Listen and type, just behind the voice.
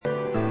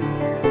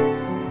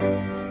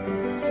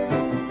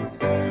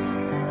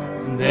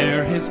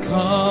is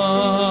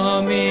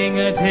coming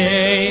a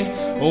day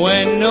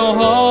when no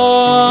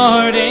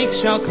heartache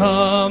shall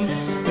come,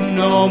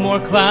 no more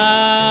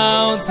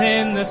clouds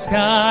in the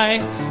sky,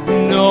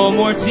 no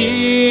more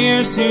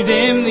tears to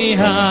dim the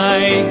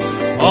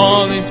eye.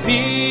 All is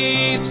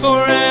peace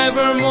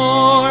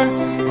forevermore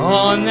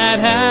on that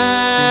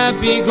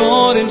happy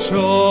golden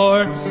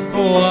shore.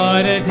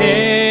 What a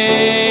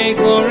day,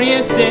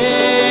 glorious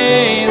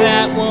day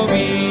that will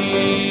be.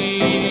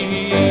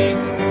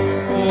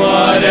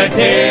 What a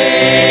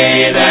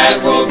day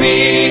that will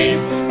be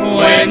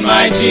when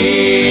my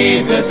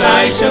Jesus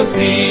I shall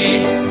see,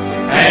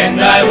 and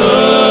I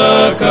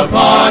look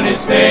upon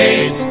His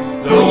face,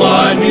 the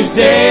one who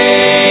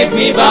saved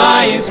me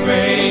by His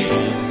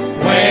grace.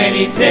 When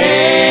He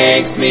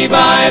takes me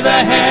by the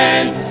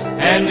hand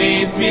and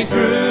leads me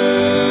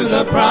through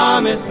the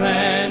promised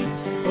land.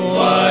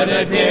 What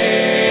a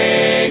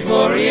day,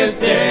 glorious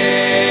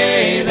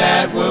day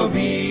that will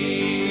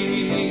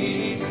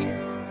be.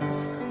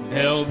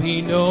 There'll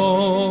be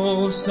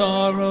no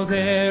sorrow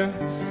there,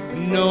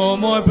 no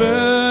more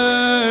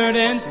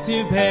burdens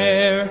to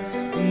bear,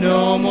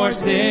 no more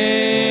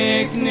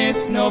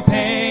sickness, no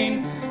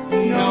pain,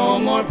 no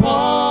more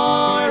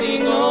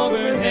parting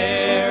over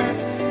there.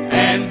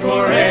 And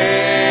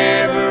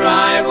forever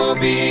I will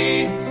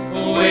be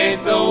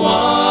with the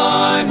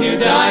one who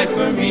died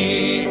for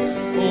me.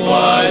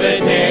 What a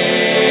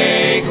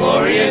day,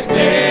 glorious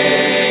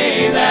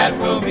day that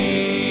will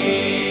be.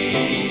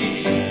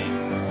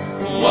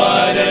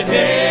 What a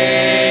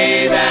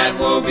day that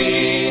will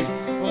be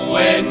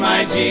when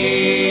my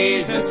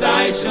Jesus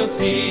I shall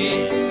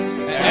see,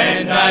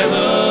 and I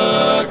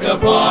look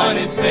upon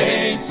His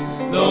face,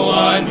 the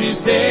one who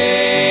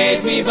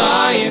saved me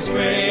by His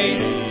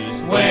grace.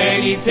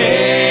 When He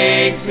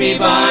takes me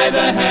by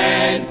the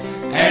hand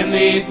and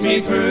leads me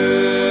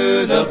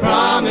through the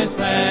promised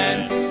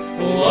land.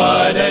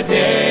 What a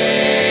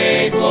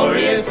day,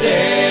 glorious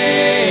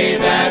day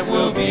that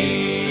will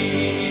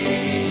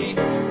be.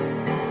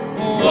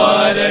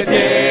 What a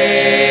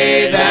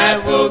day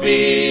that will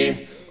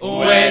be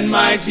when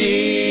my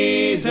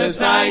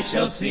Jesus I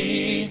shall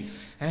see,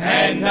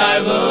 and I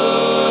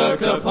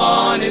look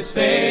upon His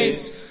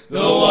face, the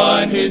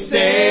one who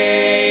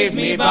saved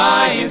me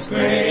by His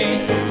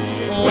grace.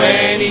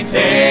 When He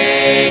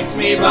takes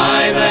me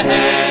by the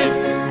hand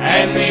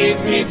and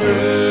leads me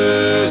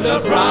through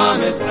the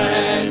promised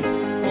land.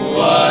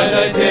 What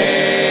a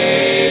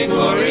day,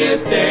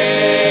 glorious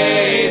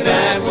day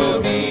that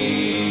will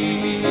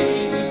be.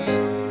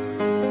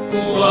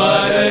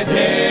 What a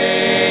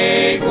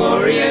day,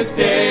 glorious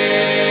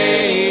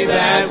day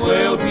that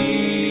will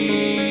be.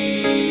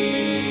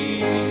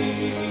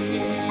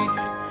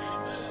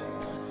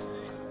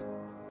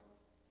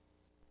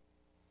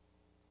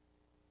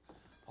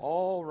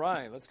 All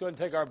right, let's go ahead and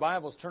take our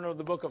Bibles, turn over to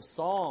the book of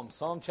Psalms,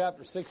 Psalm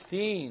chapter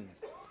 16.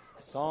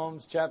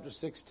 Psalms chapter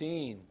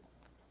 16.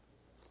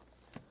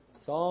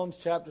 Psalms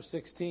chapter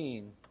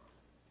 16.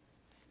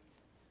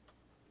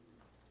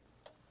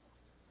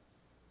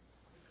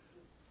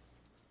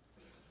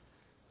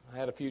 I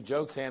had a few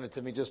jokes handed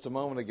to me just a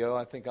moment ago.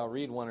 I think I'll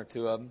read one or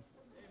two of them.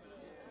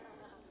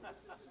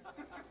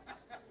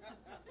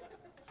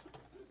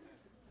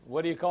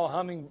 What do you call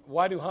humming?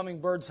 Why do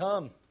hummingbirds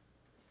hum?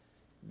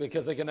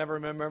 Because they can never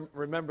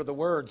remember the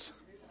words.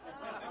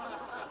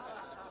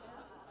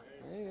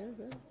 Yeah.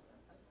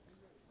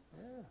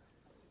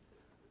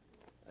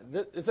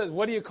 It says,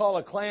 what do you call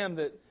a clam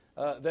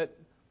that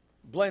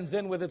blends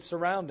in with its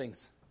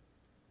surroundings?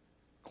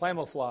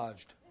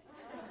 Camouflaged.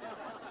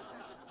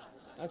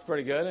 That's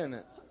pretty good, isn't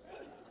it?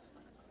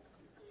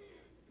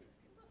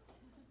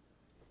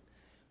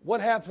 What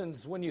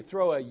happens when you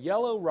throw a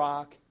yellow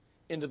rock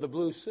into the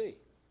blue sea?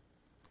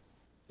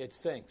 It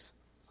sinks.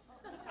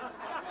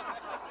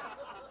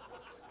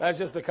 That's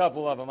just a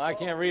couple of them. I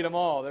can't read them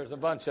all. There's a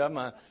bunch of them.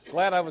 I'm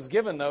glad I was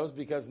given those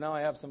because now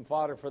I have some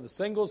fodder for the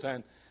singles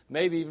and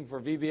maybe even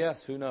for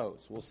VBS. Who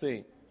knows? We'll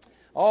see.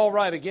 All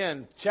right,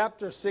 again,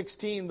 chapter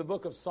 16, the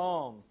book of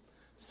Psalms.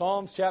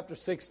 Psalms chapter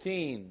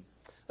 16.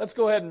 Let's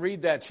go ahead and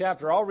read that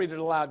chapter. I'll read it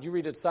aloud. You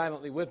read it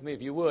silently with me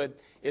if you would.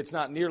 It's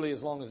not nearly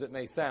as long as it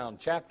may sound.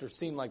 Chapters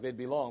seem like they'd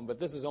be long, but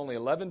this is only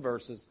 11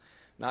 verses,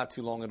 not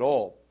too long at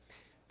all.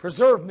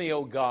 Preserve me,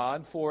 O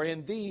God, for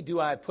in Thee do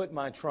I put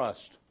my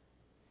trust.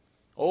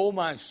 O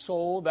my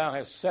soul, Thou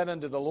hast said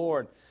unto the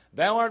Lord,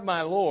 Thou art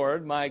my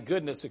Lord, my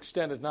goodness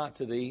extendeth not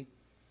to Thee,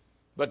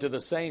 but to the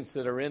saints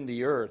that are in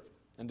the earth,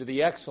 and to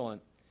the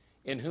excellent,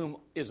 in whom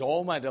is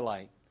all my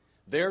delight.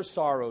 Their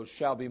sorrows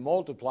shall be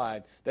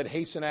multiplied that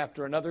hasten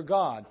after another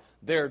God.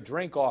 Their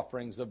drink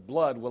offerings of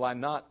blood will I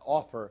not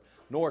offer,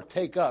 nor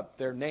take up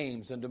their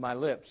names into my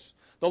lips.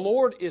 The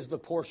Lord is the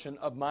portion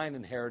of mine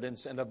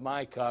inheritance and of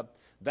my cup.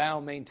 Thou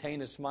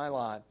maintainest my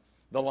lot.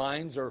 The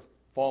lines are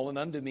fallen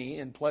unto me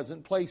in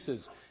pleasant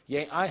places.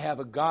 Yea, I have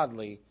a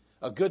goodly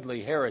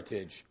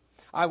heritage.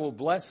 I will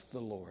bless the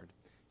Lord,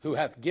 who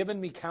hath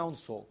given me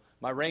counsel.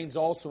 My reins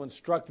also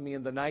instruct me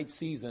in the night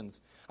seasons.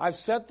 I've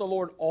set the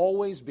Lord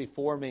always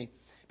before me,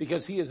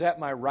 because He is at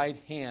my right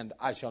hand.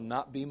 I shall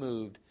not be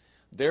moved.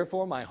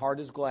 Therefore my heart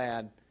is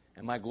glad,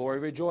 and my glory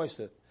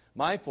rejoiceth.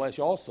 My flesh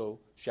also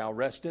shall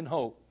rest in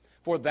hope.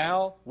 For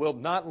thou wilt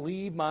not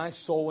leave my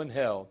soul in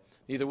hell,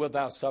 neither wilt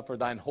thou suffer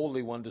thine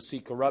Holy One to see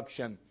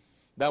corruption.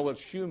 Thou wilt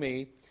shew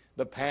me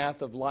the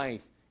path of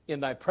life. In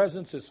thy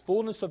presence is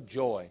fullness of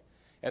joy.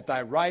 At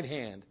thy right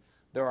hand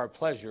there are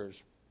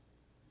pleasures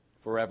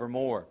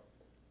forevermore.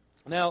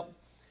 Now,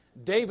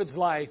 David's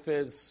life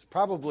is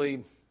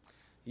probably,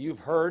 you've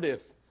heard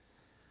if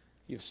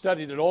you've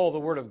studied at all the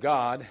Word of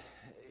God,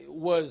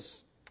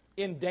 was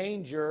in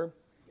danger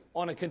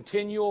on a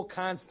continual,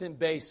 constant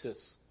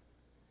basis.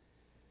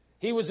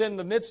 He was in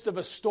the midst of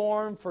a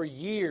storm for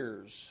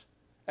years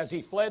as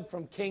he fled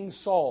from King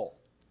Saul.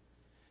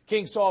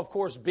 King Saul, of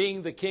course,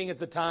 being the king at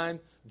the time,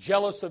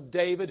 jealous of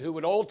David, who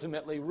would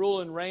ultimately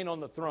rule and reign on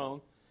the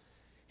throne.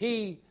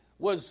 He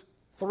was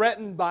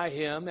threatened by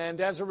him, and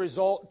as a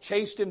result,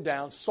 chased him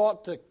down,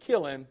 sought to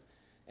kill him,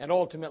 and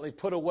ultimately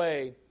put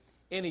away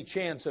any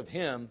chance of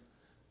him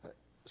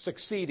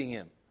succeeding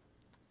him.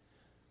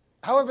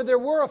 However, there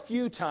were a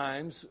few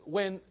times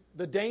when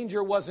the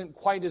danger wasn't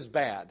quite as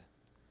bad,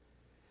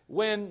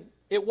 when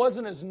it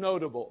wasn't as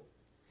notable.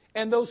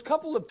 And those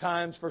couple of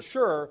times, for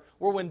sure,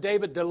 were when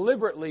David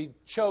deliberately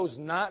chose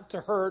not to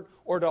hurt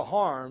or to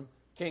harm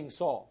King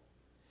Saul.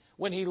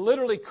 When he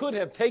literally could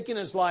have taken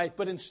his life,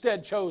 but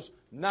instead chose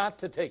not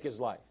to take his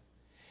life.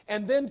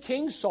 And then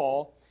King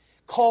Saul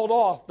called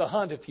off the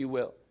hunt, if you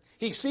will.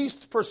 He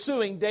ceased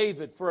pursuing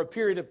David for a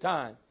period of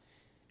time.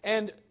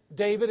 And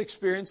David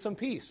experienced some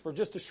peace for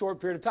just a short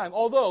period of time.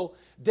 Although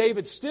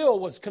David still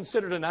was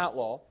considered an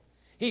outlaw,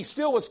 he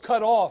still was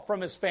cut off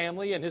from his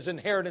family and his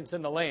inheritance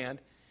in the land.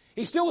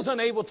 He still was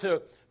unable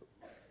to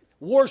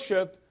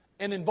worship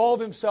and involve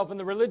himself in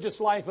the religious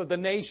life of the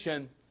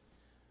nation.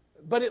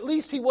 But at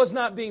least he was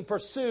not being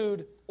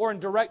pursued or in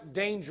direct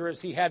danger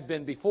as he had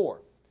been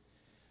before.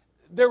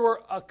 There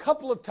were a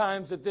couple of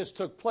times that this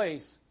took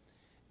place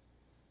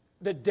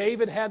that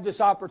David had this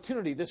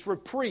opportunity, this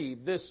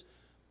reprieve, this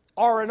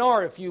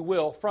R&R, if you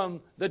will,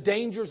 from the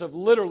dangers of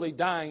literally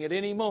dying at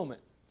any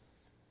moment.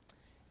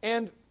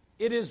 And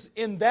it is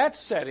in that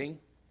setting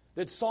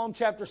that Psalm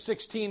chapter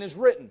 16 is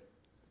written,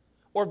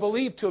 or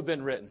believed to have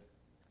been written.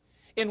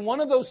 In one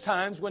of those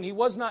times when he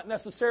was not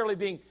necessarily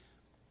being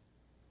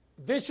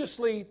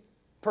viciously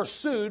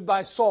pursued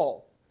by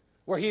Saul,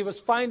 where he was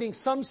finding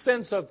some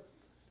sense of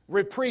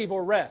reprieve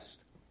or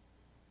rest.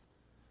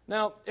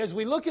 Now, as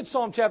we look at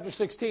Psalm chapter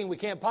 16, we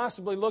can't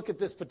possibly look at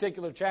this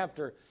particular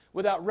chapter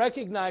without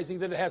recognizing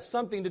that it has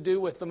something to do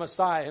with the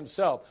Messiah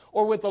himself,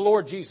 or with the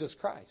Lord Jesus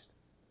Christ.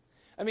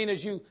 I mean,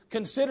 as you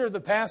consider the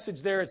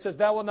passage there, it says,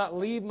 "Thou wilt not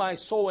leave my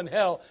soul in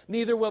hell,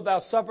 neither wilt thou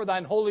suffer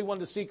thine Holy One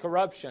to see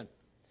corruption."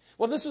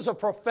 Well, this is a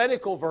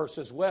prophetical verse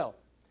as well.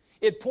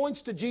 It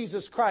points to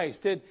Jesus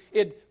Christ.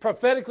 It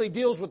prophetically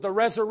deals with the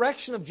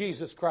resurrection of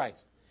Jesus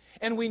Christ.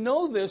 And we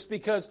know this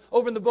because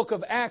over in the book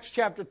of Acts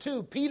chapter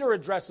 2, Peter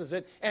addresses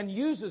it and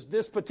uses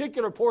this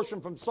particular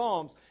portion from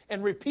Psalms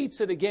and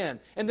repeats it again.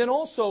 And then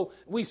also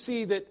we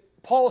see that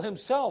Paul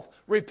himself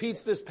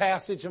repeats this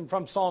passage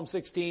from Psalm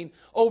 16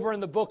 over in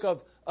the book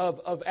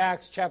of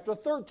Acts chapter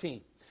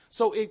 13.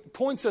 So it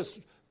points us,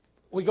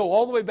 we go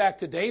all the way back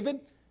to David,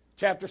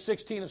 chapter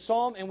 16 of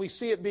Psalm, and we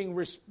see it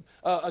being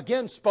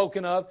again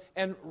spoken of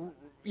and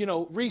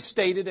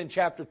restated in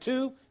chapter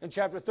 2 and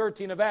chapter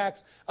 13 of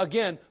Acts,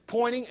 again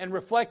pointing and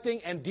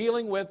reflecting and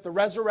dealing with the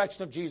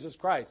resurrection of Jesus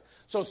Christ.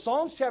 So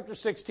Psalms chapter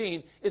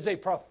 16 is a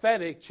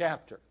prophetic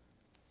chapter.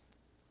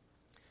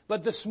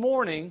 But this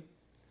morning,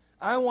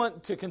 I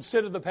want to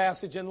consider the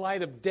passage in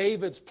light of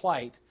David's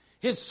plight,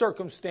 his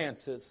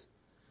circumstances,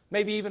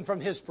 maybe even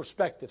from his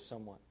perspective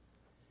somewhat.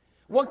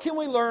 What can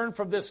we learn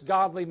from this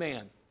godly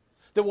man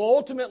that will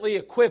ultimately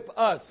equip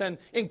us and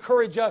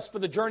encourage us for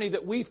the journey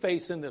that we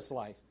face in this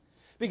life?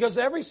 Because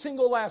every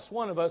single last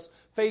one of us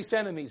face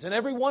enemies, and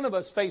every one of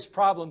us face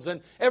problems,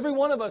 and every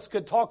one of us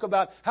could talk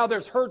about how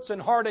there's hurts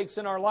and heartaches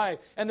in our life,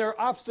 and there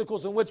are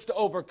obstacles in which to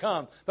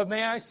overcome. But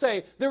may I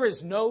say, there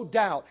is no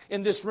doubt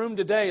in this room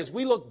today, as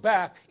we look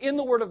back in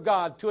the Word of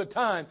God to a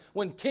time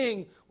when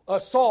King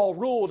Saul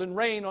ruled and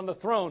reigned on the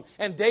throne,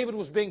 and David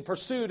was being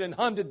pursued and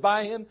hunted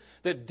by him,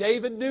 that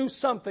David knew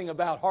something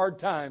about hard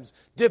times,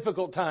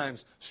 difficult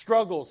times,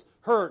 struggles,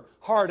 hurt,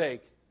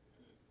 heartache,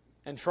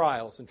 and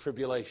trials and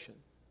tribulation.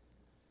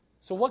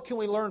 So what can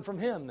we learn from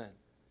him then?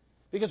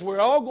 Because we're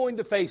all going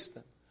to face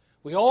them.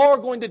 We all are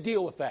going to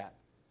deal with that.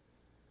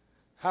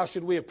 How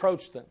should we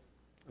approach them?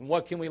 And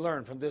what can we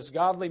learn from this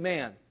godly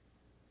man?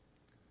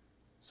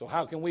 So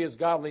how can we as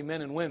godly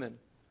men and women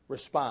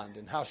respond?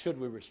 And how should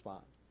we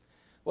respond?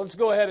 Well, let's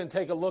go ahead and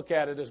take a look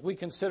at it as we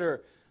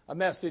consider a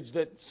message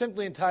that's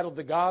simply entitled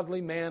The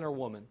Godly Man or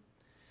Woman.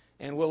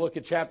 And we'll look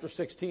at chapter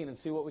 16 and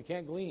see what we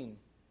can glean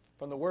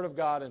from the Word of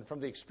God and from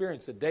the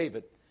experience that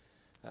David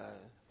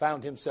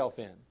found himself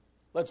in.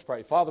 Let's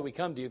pray. Father, we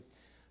come to you.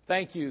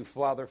 Thank you,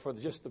 Father, for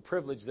just the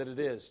privilege that it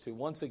is to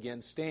once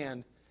again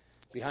stand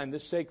behind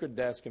this sacred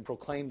desk and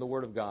proclaim the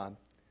Word of God.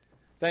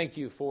 Thank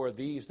you for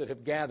these that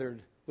have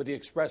gathered with the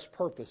express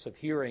purpose of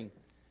hearing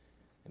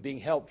and being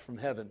helped from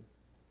heaven.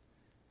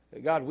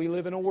 God, we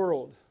live in a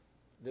world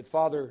that,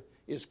 Father,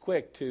 is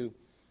quick to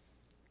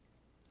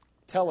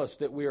tell us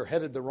that we are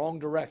headed the wrong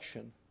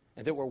direction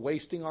and that we're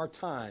wasting our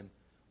time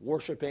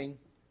worshiping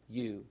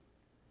You.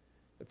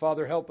 But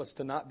Father, help us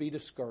to not be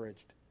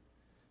discouraged,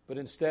 but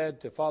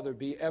instead to, Father,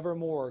 be ever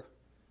more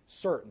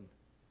certain,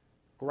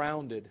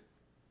 grounded,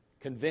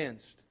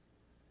 convinced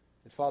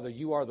that, Father,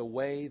 You are the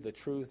way, the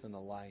truth, and the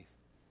life.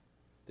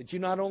 That You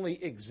not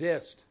only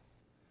exist,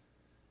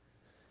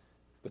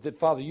 but that,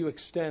 Father, You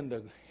extend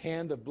a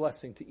hand of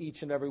blessing to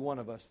each and every one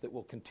of us that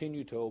will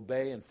continue to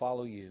obey and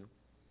follow You.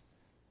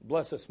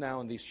 Bless us now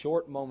in these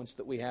short moments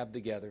that we have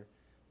together.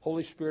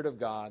 Holy Spirit of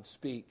God,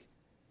 speak,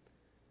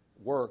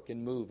 work,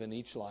 and move in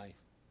each life.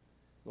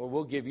 Lord,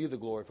 we'll give You the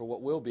glory for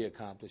what will be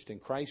accomplished. In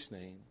Christ's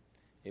name,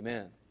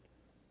 amen.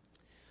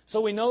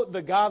 So we note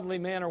the godly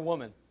man or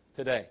woman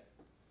today.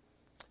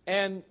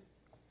 And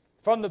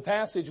from the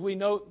passage, we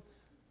note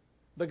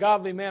the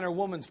godly man or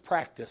woman's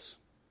practice.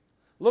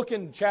 Look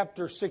in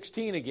chapter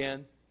 16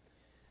 again,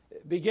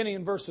 beginning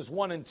in verses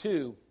 1 and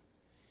 2.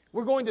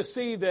 We're going to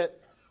see that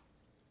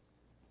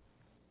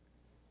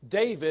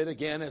David,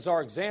 again, as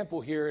our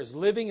example here, is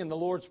living in the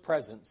Lord's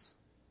presence.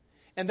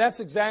 And that's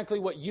exactly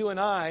what you and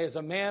I, as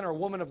a man or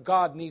woman of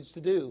God, needs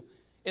to do.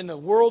 In the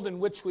world in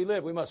which we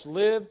live, we must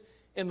live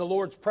in the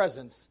Lord's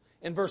presence.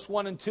 In verse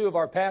 1 and 2 of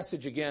our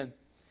passage again,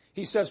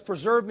 he says,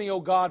 "Preserve me, O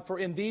God, for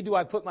in Thee do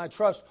I put my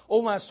trust.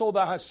 O my soul,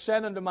 Thou hast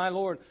said unto my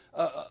Lord,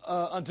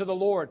 unto the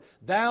Lord,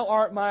 Thou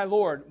art my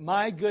Lord.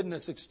 My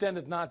goodness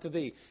extendeth not to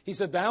Thee." He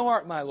said, "Thou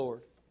art my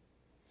Lord."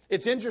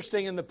 It's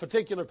interesting in the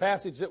particular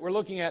passage that we're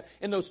looking at,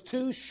 in those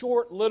two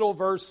short little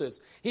verses,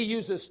 he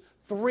uses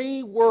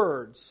 3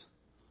 words.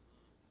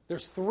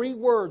 There's 3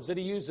 words that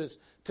he uses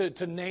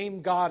to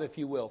name God, if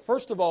you will.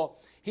 First of all,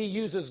 he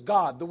uses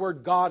God, the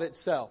word God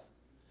itself.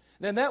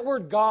 Then that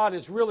word God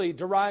is really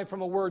derived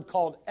from a word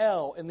called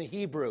El in the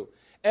Hebrew.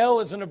 El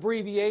is an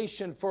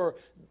abbreviation for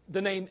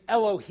the name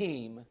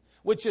Elohim,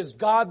 which is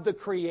God the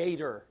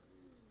Creator.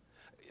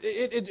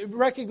 It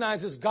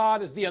recognizes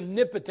God as the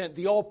omnipotent,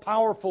 the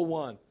all-powerful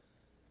one.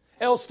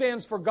 El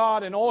stands for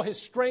God in all His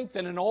strength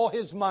and in all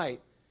His might.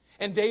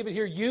 And David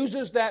here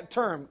uses that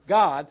term,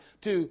 God,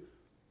 to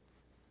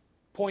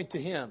point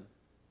to Him.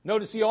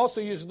 Notice he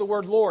also uses the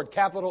word Lord,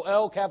 capital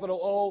L, capital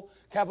O,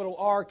 capital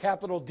R,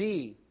 capital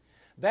D.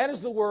 That is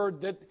the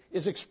word that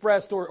is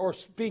expressed or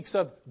speaks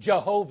of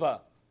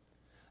Jehovah.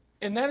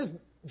 And that is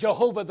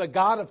Jehovah, the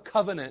God of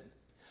covenant.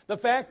 The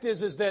fact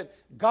is that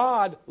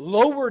God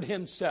lowered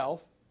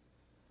Himself.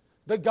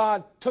 That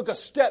God took a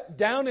step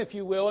down, if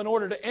you will, in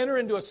order to enter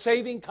into a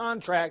saving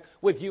contract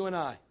with you and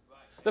I.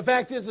 The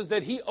fact is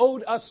that He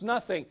owed us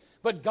nothing.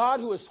 But God,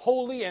 who is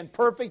holy and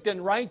perfect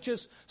and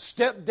righteous,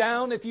 stepped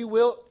down, if you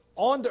will,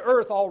 onto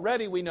earth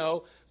already, we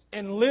know,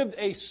 and lived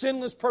a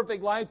sinless,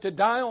 perfect life to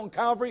die on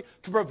Calvary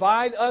to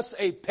provide us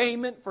a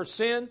payment for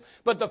sin.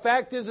 But the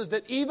fact is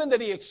that even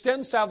that He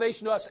extends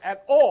salvation to us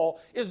at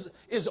all is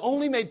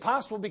only made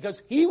possible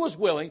because He was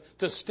willing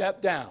to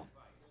step down.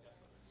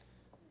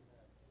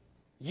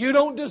 You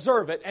don't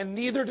deserve it, and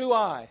neither do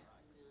I.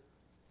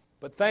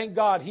 But thank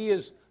God He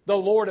is the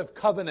Lord of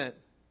covenant,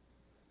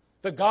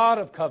 the God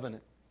of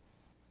covenant.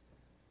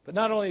 But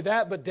not only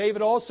that, but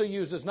David also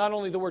uses not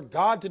only the word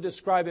God to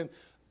describe Him,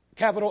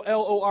 capital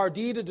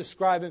L-O-R-D to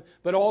describe Him,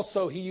 but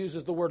also he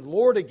uses the word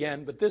Lord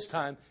again, but this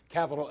time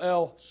capital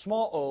L,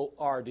 small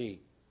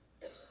o-R-D.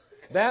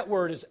 That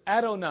word is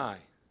Adonai.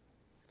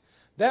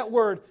 That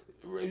word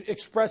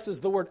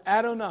expresses the word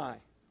Adonai,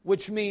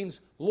 which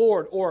means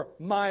Lord or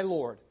my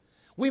Lord.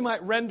 We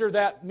might render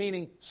that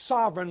meaning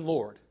sovereign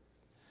Lord,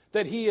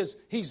 that He's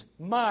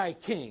my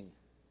King.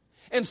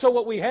 And so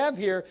what we have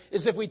here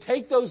is if we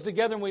take those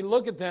together and we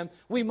look at them,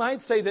 we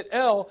might say that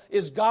El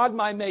is God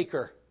my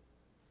maker,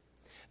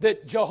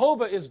 that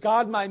Jehovah is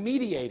God my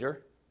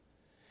mediator,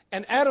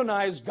 and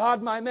Adonai is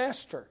God my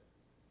master.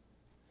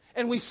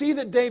 And we see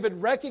that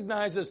David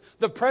recognizes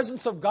the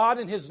presence of God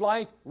in his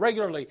life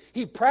regularly.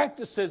 He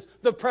practices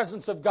the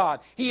presence of God.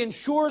 He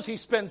ensures he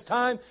spends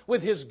time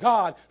with his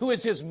God, who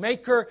is his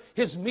maker,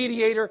 his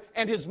mediator,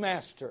 and his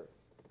master.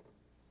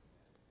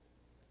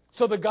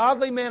 So the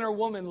godly man or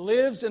woman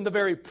lives in the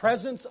very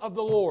presence of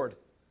the Lord.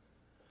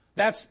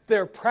 That's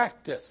their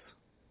practice.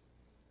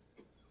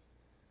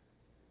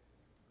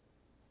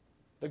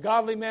 The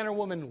godly man or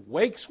woman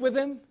wakes with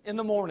Him in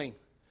the morning,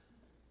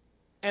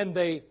 and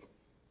they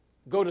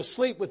go to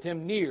sleep with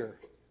Him near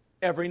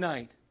every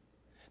night.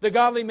 The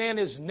godly man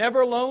is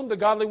never alone. The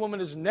godly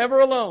woman is never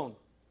alone,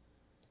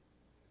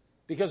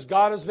 because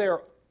God is there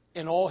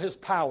in all His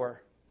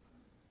power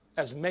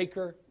as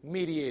maker,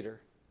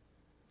 mediator,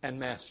 and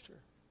master.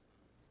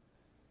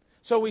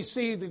 So we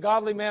see the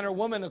godly man or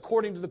woman,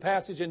 according to the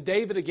passage, and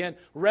David again,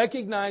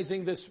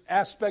 recognizing this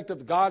aspect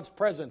of God's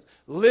presence,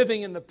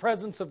 living in the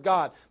presence of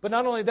God. But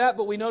not only that,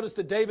 but we notice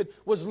that David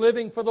was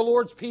living for the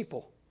Lord's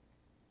people.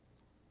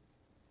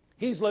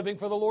 He's living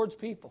for the Lord's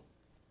people.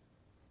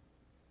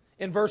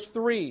 In verse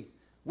 3,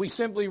 we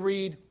simply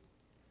read,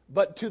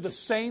 "But to the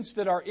saints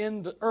that are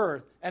in the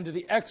earth, and to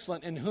the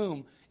excellent in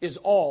whom is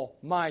all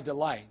my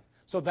delight."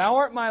 So thou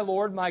art my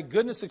Lord, my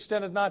goodness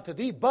extendeth not to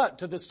thee, but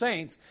to the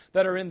saints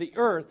that are in the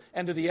earth,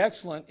 and to the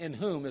excellent in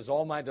whom is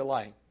all my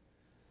delight.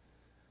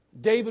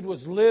 David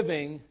was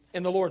living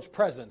in the Lord's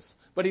presence,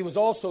 but he was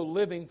also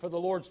living for the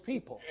Lord's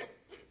people.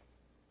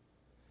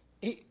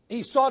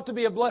 He sought to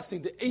be a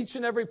blessing to each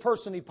and every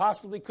person he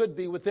possibly could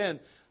be within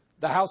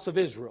the house of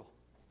Israel.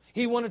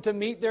 He wanted to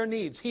meet their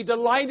needs. He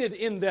delighted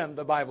in them,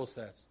 the Bible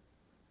says.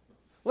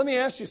 Let me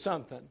ask you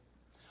something.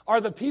 Are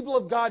the people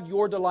of God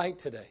your delight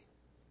today?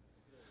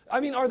 I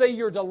mean, are they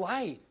your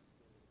delight?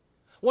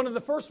 One of the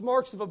first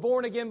marks of a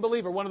born-again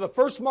believer, one of the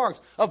first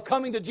marks of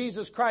coming to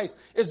Jesus Christ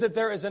is that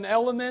there is an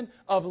element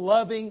of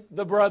loving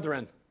the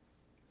brethren.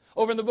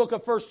 Over in the book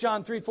of 1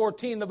 John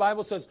 3:14, the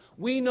Bible says,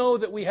 we know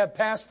that we have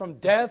passed from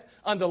death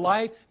unto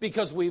life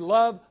because we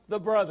love the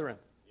brethren.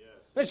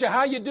 Yes.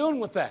 How are you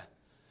doing with that?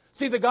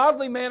 See, the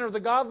godly man or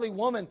the godly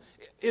woman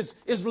is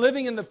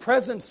living in the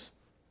presence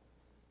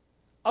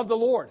of the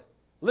Lord,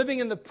 living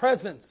in the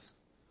presence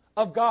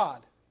of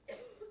God.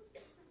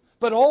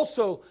 But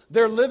also,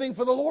 they're living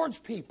for the Lord's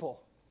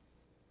people.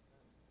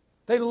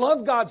 They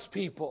love God's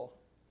people.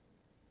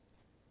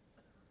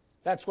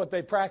 That's what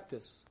they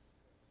practice.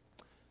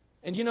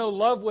 And you know,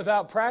 love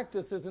without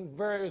practice isn't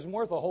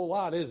worth a whole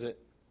lot, is it?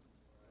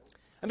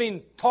 I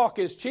mean, talk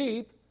is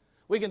cheap.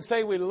 We can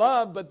say we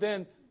love, but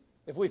then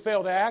if we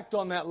fail to act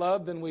on that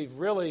love, then we've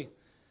really,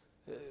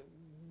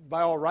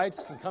 by all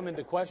rights, can come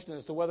into question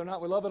as to whether or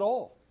not we love at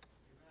all.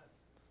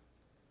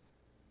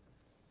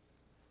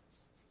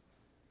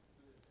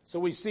 So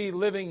we see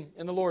living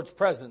in the Lord's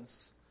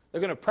presence. They're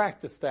going to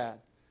practice that.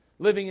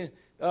 Living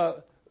for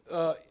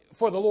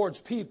the Lord's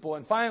people.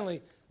 And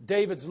finally,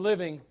 David's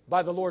living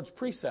by the Lord's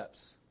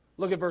precepts.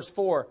 Look at verse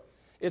 4.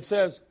 It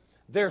says,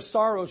 their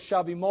sorrows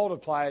shall be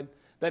multiplied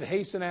that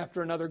hasten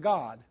after another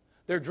God.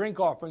 Their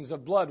drink offerings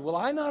of blood will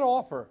I not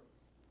offer,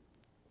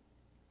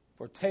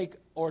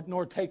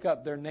 nor take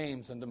up their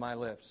names into my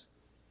lips.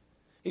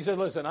 He said,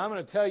 listen, I'm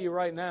going to tell you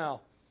right now,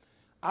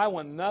 I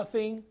want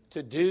nothing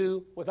to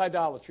do with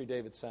idolatry,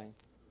 David's saying.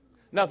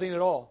 Nothing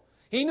at all.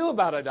 He knew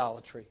about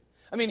idolatry.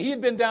 I mean, he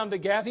had been down to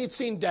Gath. He had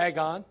seen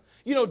Dagon.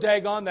 You know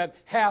Dagon, that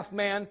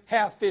half-man,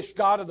 half-fish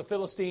god of the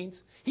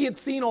Philistines. He had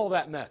seen all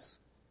that mess.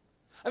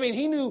 I mean,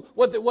 he knew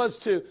what it was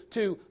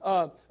to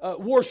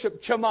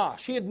worship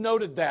Chemosh. He had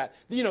noted that.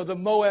 You know, the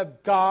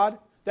Moab god,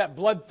 that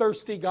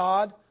bloodthirsty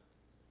god.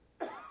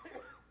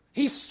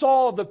 He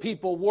saw the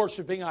people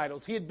worshiping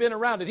idols. He had been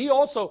around it. He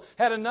also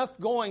had enough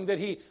going that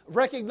he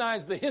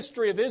recognized the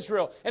history of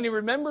Israel. And he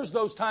remembers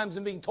those times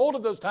and being told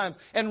of those times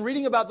and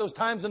reading about those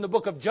times in the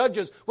book of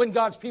Judges when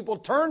God's people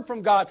turned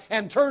from God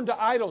and turned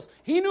to idols.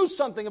 He knew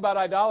something about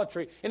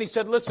idolatry. And he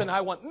said, listen,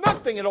 I want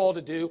nothing at all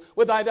to do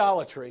with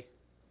idolatry.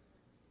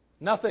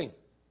 Nothing.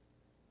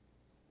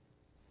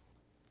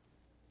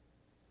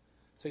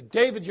 Say,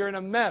 David, you're in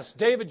a mess.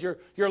 David,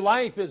 your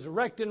life is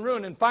wrecked and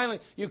ruined. And finally,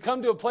 you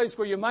come to a place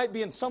where you might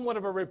be in somewhat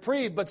of a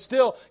reprieve, but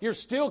you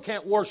still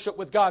can't worship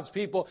with God's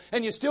people,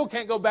 and you still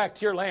can't go back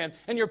to your land,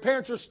 and your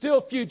parents are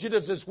still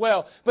fugitives as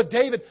well. But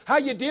David, how are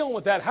you dealing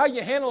with that? How are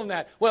you handling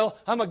that? Well,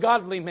 I'm a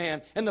godly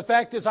man, and the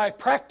fact is I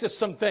practice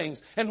some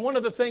things. And a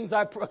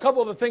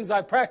couple of the things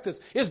I practice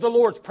is the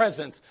Lord's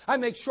presence. I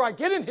make sure I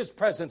get in His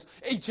presence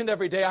each and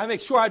every day. I make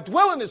sure I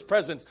dwell in His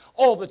presence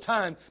all the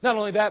time. Not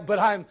only that, but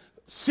I'm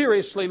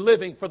seriously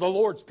living for the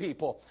Lord's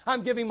people.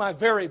 I'm giving my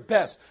very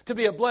best to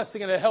be a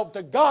blessing and a help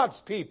to God's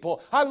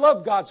people. I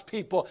love God's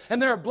people, and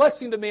they're a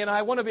blessing to me, and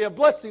I want to be a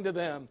blessing to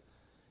them.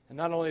 And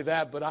not only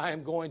that, but I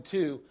am going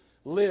to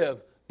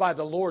live by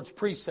the Lord's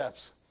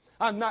precepts.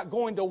 I'm not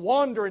going to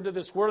wander into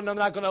this world, and I'm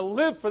not going to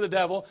live for the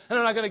devil, and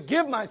I'm not going to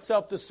give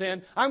myself to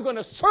sin. I'm going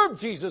to serve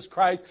Jesus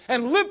Christ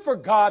and live for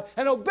God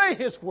and obey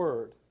His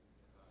word.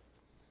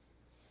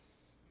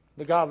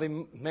 The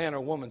godly man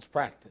or woman's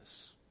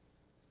practice.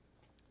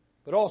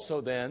 But also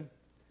then,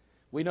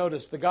 we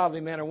notice the godly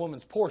man or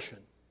woman's portion.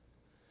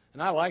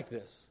 And I like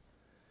this.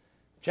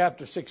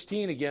 Chapter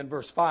 16 again,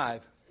 verse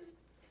 5.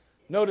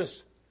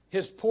 Notice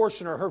his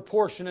portion or her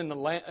portion in the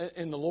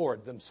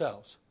Lord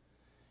themselves.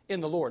 In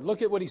the Lord.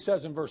 Look at what he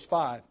says in verse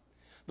 5.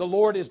 The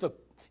Lord is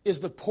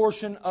the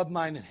portion of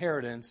mine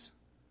inheritance,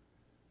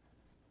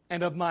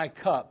 and of my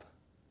cup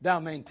thou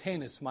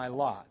maintainest my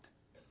lot.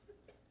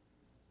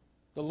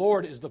 The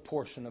Lord is the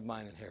portion of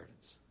mine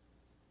inheritance.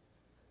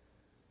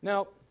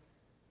 Now,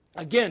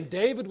 again,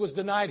 David was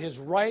denied his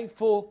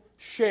rightful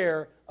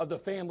share of the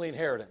family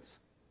inheritance.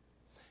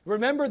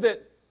 Remember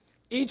that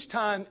each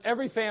time,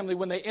 every family,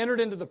 when they entered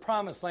into the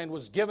promised land,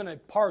 was given a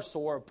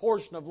parcel or a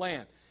portion of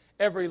land.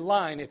 Every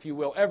line, if you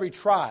will, every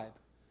tribe.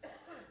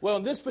 Well,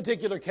 in this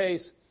particular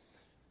case,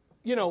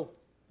 you know,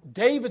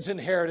 David's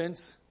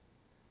inheritance,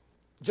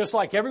 just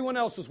like everyone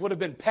else's, would have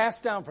been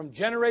passed down from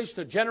generation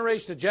to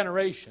generation to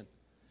generation.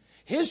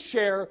 His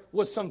share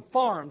was some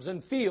farms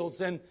and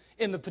fields in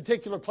the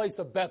particular place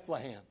of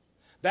Bethlehem.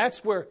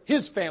 That's where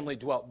his family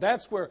dwelt.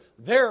 That's where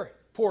their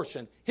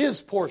portion,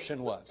 his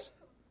portion was.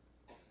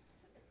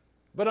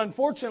 But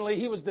unfortunately,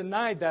 he was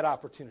denied that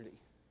opportunity.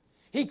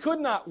 He could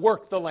not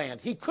work the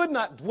land. He could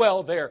not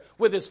dwell there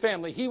with his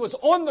family. He was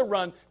on the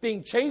run,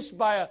 being chased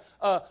by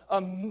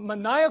a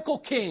maniacal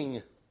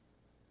king.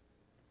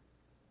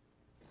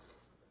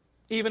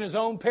 Even his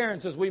own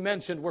parents, as we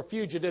mentioned, were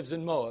fugitives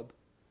in Moab.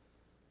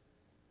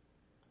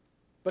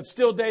 But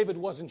still, David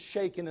wasn't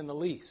shaken in the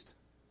least.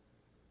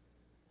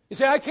 You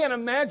see, I can't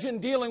imagine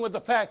dealing with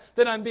the fact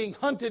that I'm being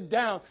hunted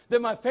down,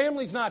 that my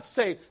family's not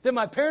safe, that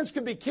my parents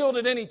could be killed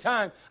at any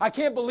time. I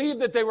can't believe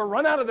that they were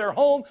run out of their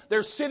home,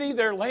 their city,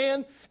 their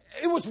land.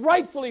 It was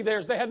rightfully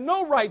theirs. They had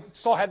no right,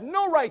 Saul had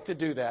no right to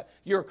do that.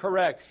 You're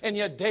correct. And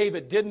yet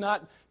David did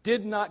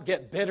not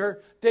get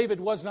bitter. David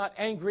was not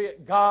angry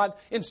at God.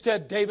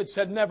 Instead, David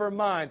said, never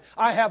mind.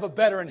 I have a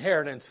better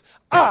inheritance.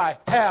 I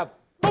have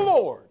the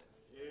Lord.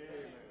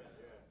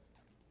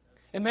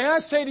 And may I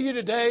say to you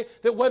today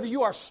that whether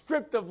you are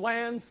stripped of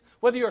lands,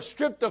 whether you're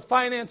stripped of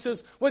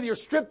finances, whether you're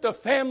stripped of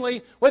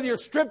family, whether you're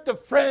stripped of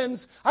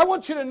friends, I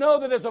want you to know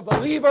that as a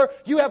believer,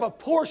 you have a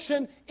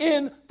portion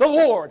in the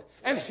Lord.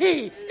 And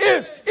He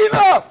is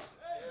enough.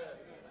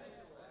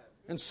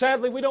 And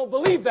sadly, we don't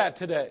believe that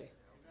today.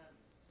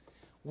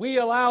 We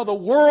allow the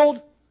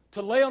world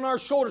to lay on our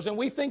shoulders, and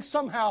we think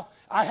somehow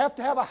I have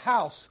to have a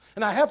house,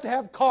 and I have to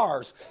have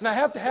cars, and I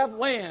have to have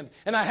land,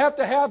 and I have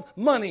to have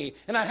money,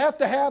 and I have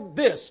to have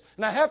this,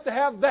 and I have to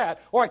have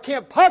that, or I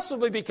can't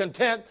possibly be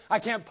content, I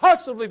can't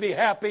possibly be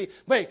happy.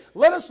 Wait,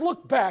 let us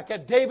look back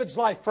at David's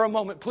life for a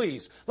moment,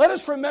 please. Let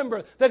us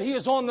remember that he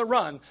is on the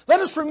run. Let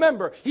us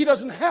remember he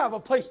doesn't have a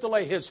place to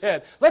lay his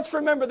head. Let's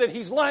remember that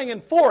he's lying in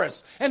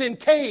forests and in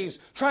caves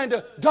trying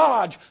to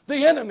dodge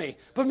the enemy.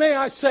 But may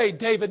I say,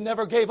 David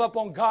never gave up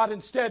on God.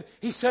 Instead,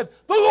 he said,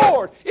 the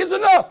Lord is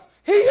enough.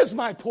 He is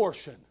my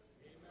portion.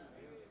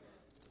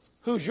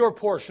 Who's your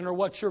portion, or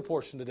what's your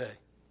portion today?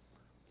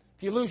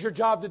 If you lose your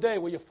job today,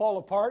 will you fall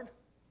apart?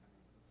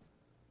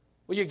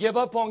 Will you give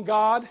up on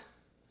God?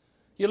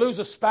 You lose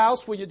a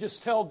spouse, will you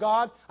just tell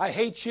God, I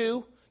hate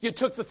you? You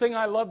took the thing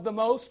I loved the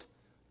most?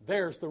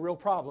 There's the real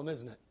problem,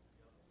 isn't it?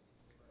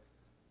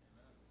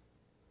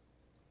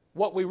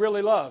 What we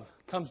really love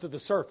comes to the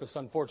surface,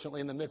 unfortunately,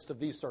 in the midst of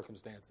these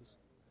circumstances.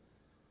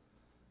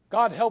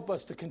 God help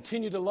us to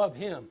continue to love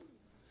Him,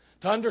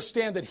 to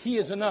understand that He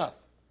is enough.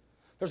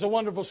 There's a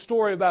wonderful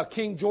story about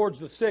King George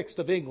VI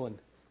of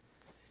England.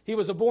 He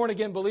was a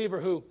born-again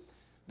believer who,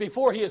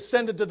 before he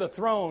ascended to the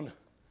throne,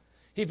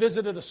 he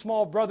visited a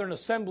small Brethren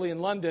assembly in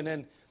London,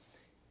 and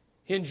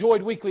he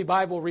enjoyed weekly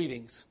Bible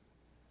readings.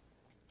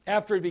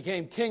 After he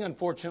became king,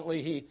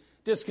 unfortunately, he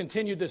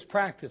discontinued this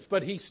practice,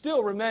 but he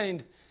still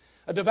remained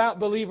a devout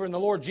believer in the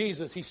Lord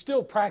Jesus. He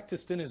still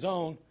practiced in his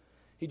own.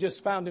 He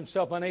just found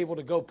himself unable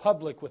to go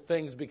public with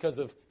things because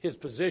of his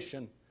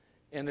position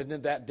and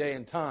in that day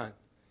and time.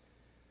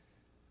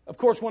 Of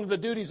course, one of the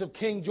duties of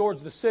King George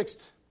VI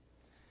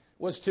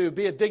was to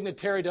be a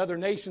dignitary to other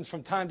nations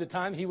from time to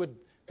time. He would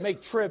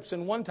make trips,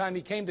 and one time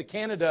he came to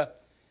Canada,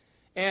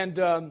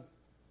 and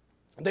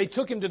they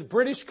took him to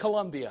British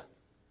Columbia.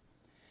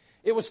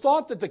 It was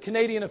thought that the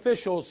Canadian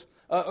officials,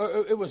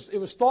 it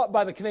was thought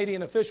by the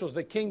Canadian officials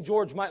that King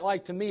George might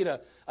like to meet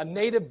a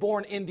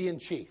native-born Indian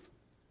chief.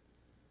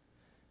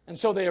 And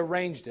so they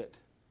arranged it.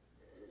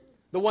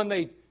 The one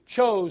they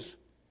chose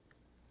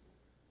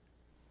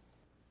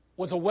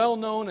was a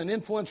well-known and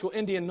influential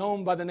Indian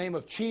known by the name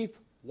of Chief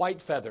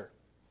Whitefeather.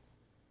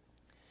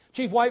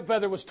 Chief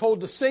Whitefeather was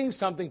told to sing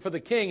something for the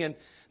king, and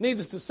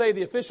needless to say,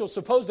 the officials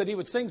supposed that he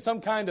would sing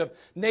some kind of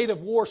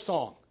native war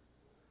song.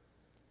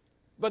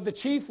 But the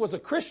chief was a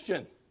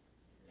Christian.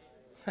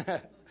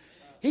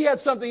 He had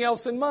something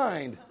else in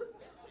mind.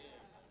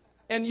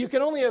 And you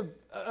can only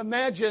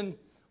imagine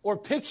or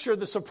picture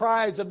the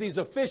surprise of these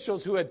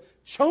officials who had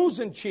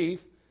chosen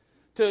Chief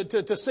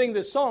to sing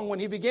this song when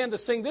he began to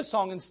sing this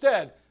song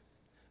instead.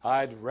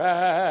 I'd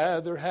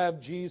rather have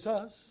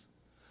Jesus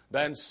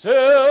than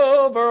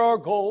silver or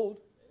gold.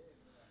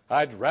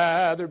 I'd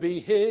rather be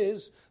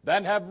His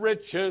than have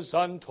riches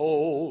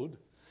untold.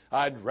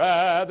 I'd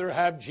rather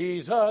have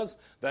Jesus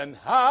than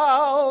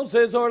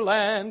houses or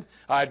land.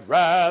 I'd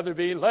rather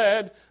be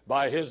led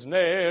by His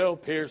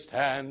nail-pierced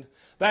hand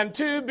than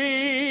to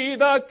be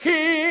the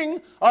king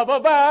of a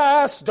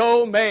vast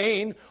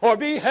domain or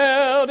be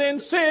held in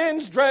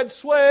sin's dread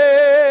sway.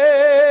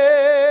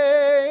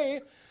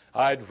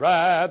 I'd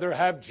rather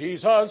have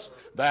Jesus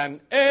than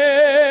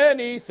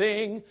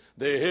anything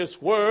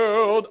this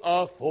world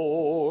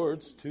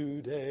affords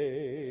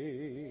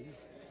today.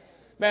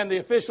 Man, the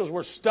officials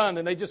were stunned,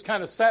 and they just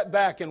kind of sat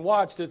back and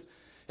watched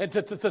and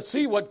to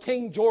see what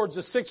King George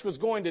VI was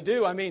going to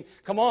do. I mean,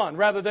 come on,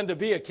 rather than to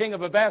be a king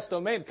of a vast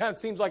domain, it kind of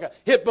seems like a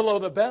hit below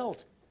the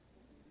belt.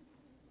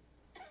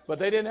 But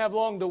they didn't have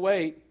long to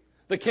wait.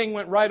 The king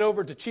went right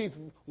over to Chief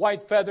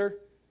Whitefeather.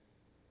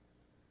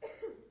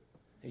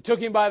 He took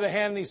him by the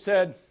hand and he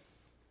said,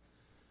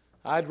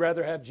 I'd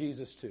rather have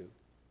Jesus too.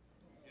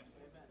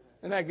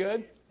 Isn't that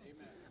good?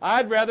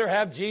 I'd rather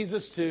have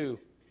Jesus too.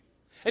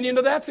 And you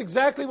know, that's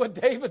exactly what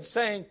David's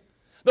saying.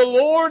 The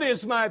Lord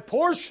is my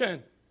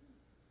portion.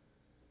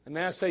 And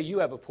may I say, you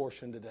have a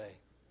portion today.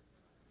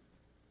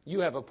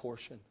 You have a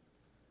portion.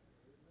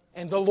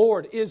 And the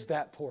Lord is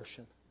that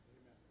portion.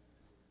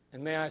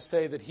 And may I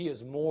say that He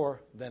is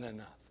more than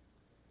enough.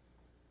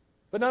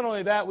 But not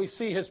only that, we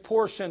see His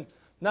portion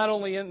not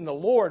only in the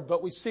Lord,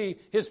 but we see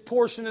His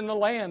portion in the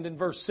land in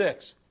verse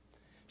 6.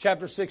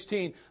 Chapter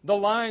 16, the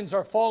lines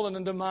are fallen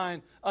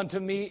unto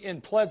me in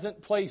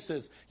pleasant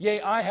places.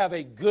 Yea, I have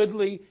a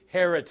goodly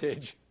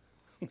heritage.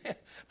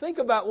 Think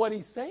about what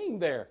he's saying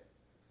there.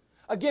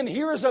 Again,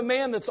 here is a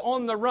man that's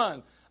on the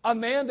run. A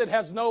man that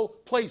has no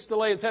place to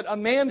lay his head. A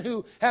man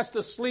who has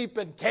to sleep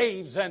in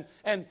caves and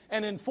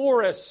in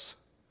forests.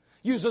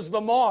 Uses the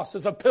moss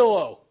as a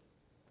pillow.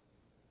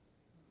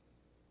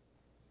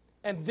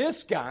 And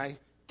this guy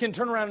can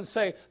turn around and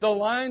say, the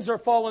lines are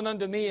fallen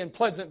unto me in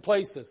pleasant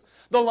places.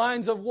 The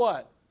lines of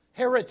what?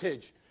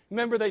 Heritage.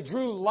 Remember, they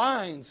drew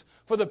lines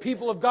for the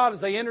people of God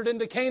as they entered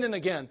into Canaan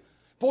again.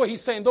 Boy,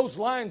 he's saying those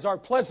lines are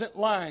pleasant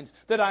lines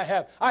that I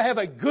have. I have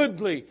a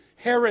goodly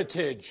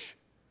heritage.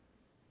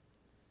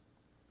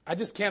 I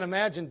just can't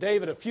imagine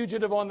David, a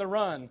fugitive on the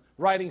run,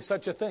 writing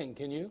such a thing.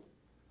 Can you?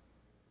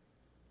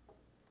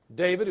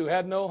 David, who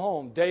had no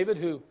home. David,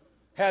 who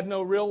had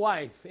no real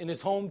life in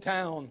his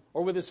hometown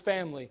or with his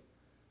family.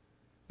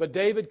 But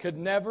David could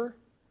never,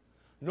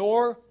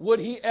 nor would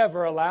he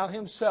ever allow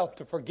himself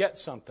to forget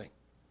something.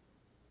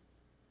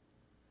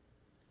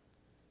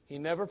 He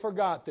never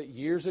forgot that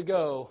years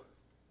ago,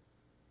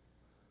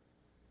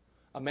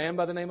 a man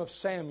by the name of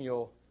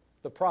Samuel,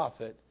 the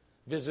prophet,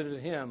 visited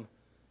him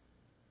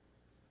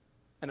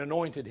and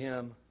anointed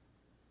him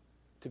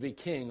to be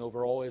king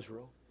over all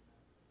Israel.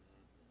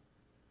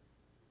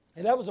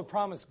 And that was a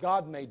promise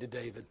God made to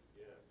David.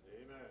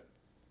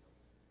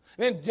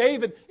 And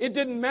David, it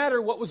didn't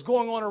matter what was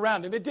going on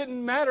around him. It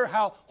didn't matter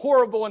how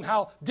horrible and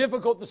how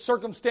difficult the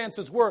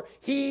circumstances were.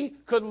 He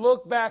could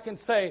look back and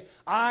say,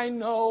 I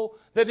know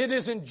that it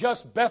isn't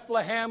just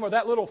Bethlehem or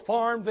that little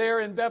farm there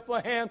in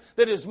Bethlehem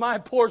that is my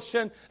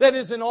portion. That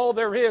isn't all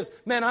there is.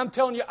 Man, I'm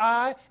telling you,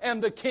 I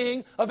am the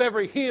king of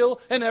every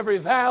hill and every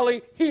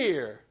valley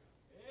here.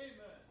 Amen.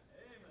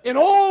 In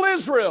all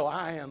Israel,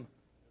 I am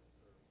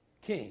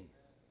king.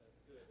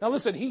 Now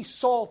listen, he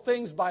saw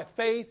things by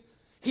faith.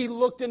 He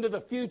looked into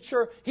the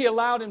future. He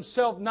allowed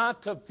himself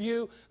not to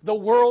view the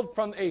world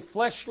from a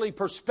fleshly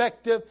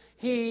perspective.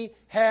 He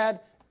had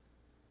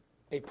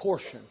a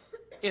portion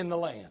in the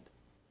land.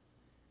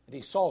 And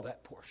he saw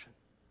that portion.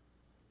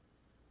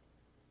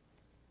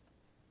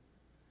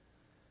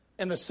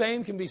 And the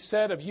same can be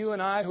said of you and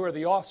I who are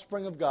the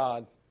offspring of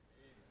God.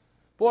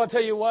 Boy, I'll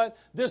tell you what,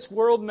 this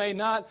world may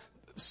not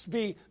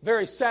be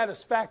very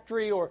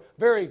satisfactory or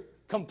very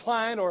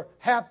compliant or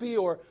happy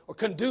or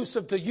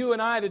conducive to you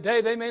and I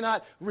today. They may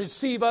not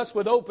receive us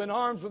with open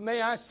arms, but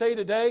may I say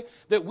today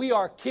that we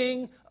are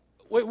king.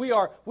 We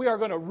are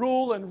going to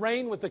rule and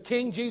reign with the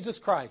King Jesus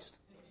Christ.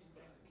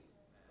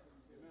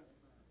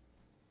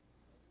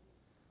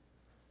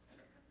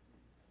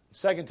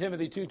 2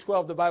 Timothy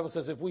 2:12, the Bible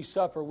says, if we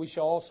suffer, we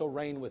shall also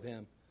reign with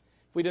Him.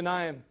 If we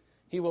deny Him,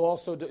 He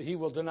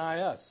will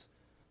deny us.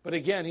 But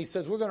again, He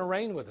says we're going to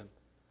reign with Him.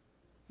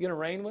 You going to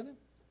reign with Him?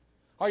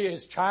 Are you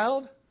His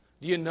child?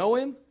 Do you know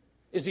Him?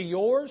 Is He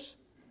yours?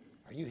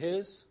 Are you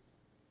His?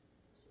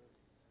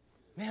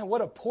 Man,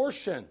 what a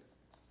portion.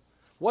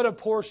 What a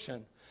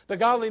portion. The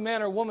godly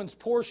man or woman's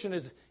portion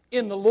is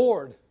in the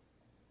Lord,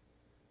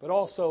 but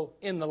also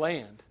in the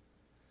land.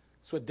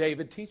 That's what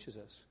David teaches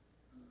us.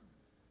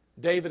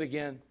 David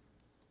again.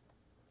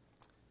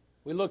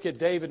 We look at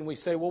David and we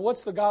say, well,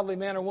 what's the godly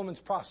man or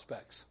woman's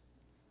prospects?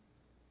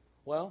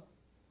 Well,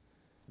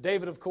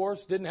 David, of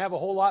course, didn't have a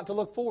whole lot to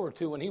look forward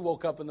to when he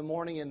woke up in the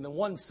morning in the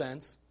one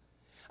sense.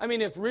 I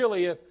mean, if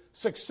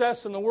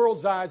success in the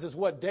world's eyes is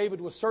what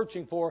David was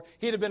searching for,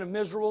 he'd have been a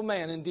miserable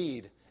man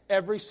indeed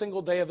every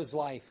single day of his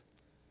life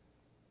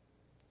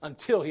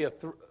until he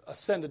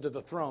ascended to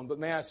the throne. But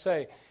may I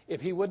say,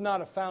 if he would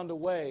not have found a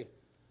way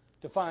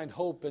to find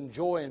hope and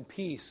joy and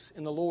peace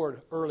in the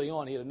Lord early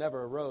on, he'd have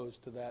never arose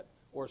to that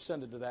or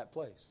ascended to that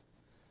place.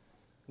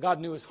 God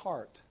knew his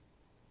heart.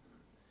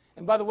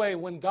 And by the way,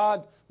 when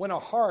a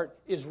heart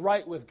is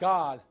right with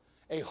God,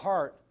 a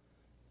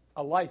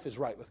life is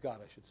right with God,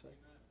 I should say.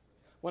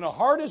 When a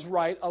heart is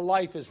right, a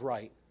life is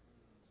right.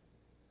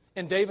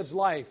 And David's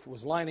life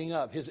was lining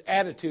up. His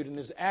attitude and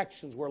his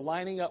actions were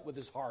lining up with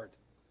his heart.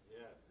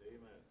 Yes, amen.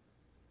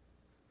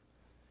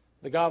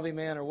 The godly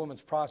man or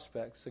woman's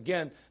prospects.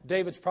 Again,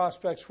 David's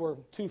prospects were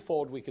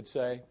twofold, we could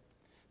say,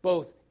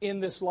 both in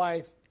this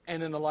life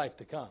and in the life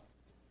to come.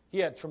 He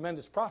had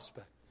tremendous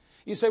prospect.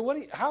 You say,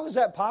 how is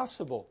that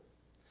possible?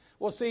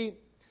 Well, see,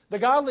 the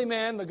godly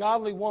man, the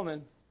godly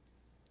woman,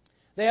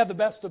 they have the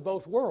best of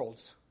both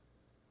worlds.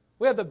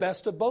 We have the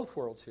best of both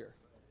worlds here.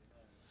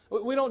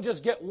 We don't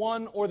just get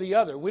one or the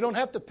other. We don't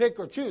have to pick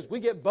or choose.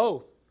 We get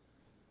both.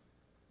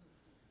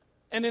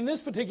 And in this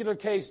particular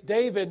case,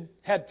 David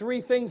had three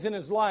things in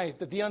his life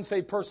that the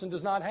unsaved person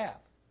does not have.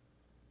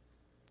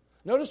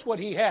 Notice what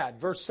he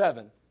had, verse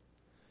 7.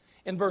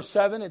 In verse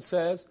 7 it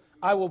says,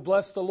 I will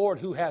bless the Lord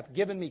who hath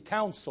given me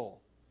counsel.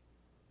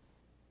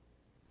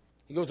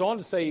 He goes on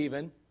to say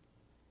even,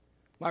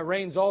 my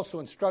reins also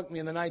instruct me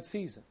in the night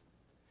season.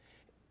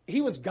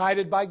 he was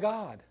guided by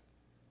God.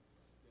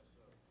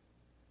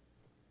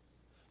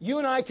 You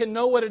and I can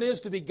know what it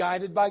is to be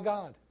guided by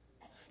God.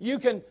 You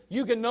can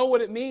know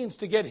what it means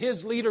to get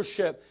His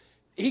leadership.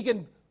 He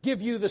can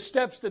give you the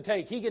steps to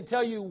take. He can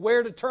tell you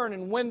where to turn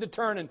and when to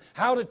turn and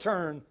how to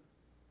turn.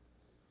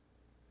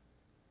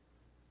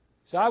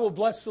 So I will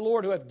bless the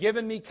Lord who hath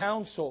given me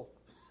counsel.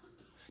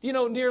 You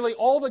know, nearly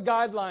all the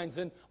guidelines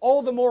and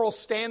all the moral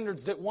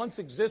standards that once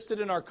existed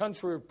in our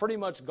country are pretty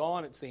much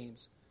gone, it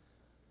seems.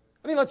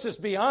 I mean, let's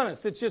just be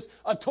honest. It's just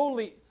a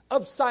totally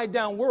upside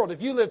down world.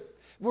 If you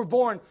were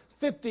born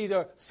 50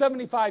 to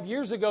 75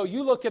 years ago,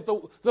 you look at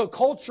the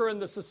culture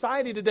and the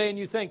society today and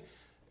you think,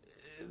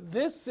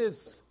 there's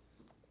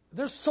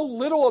so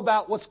little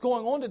about what's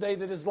going on today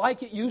that is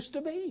like it used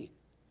to be.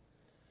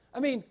 I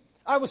mean,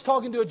 I was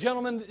talking to a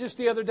gentleman just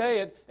the other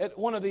day at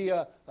one of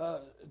the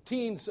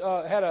teens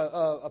had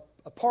a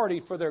party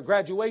for their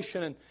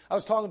graduation, and I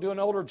was talking to an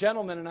older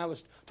gentleman, and I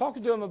was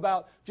talking to him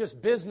about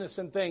just business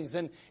and things,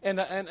 and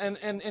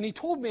he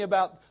told me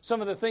about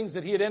some of the things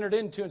that he had entered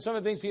into, and some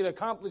of the things he had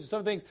accomplished, some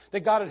of the things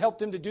that God had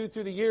helped him to do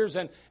through the years,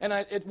 and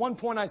at one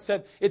point I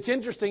said, it's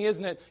interesting,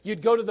 isn't it?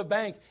 You'd go to the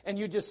bank, and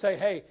you'd just say,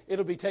 hey,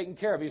 it'll be taken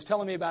care of. He was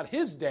telling me about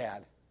his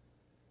dad,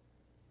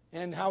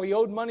 and how he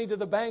owed money to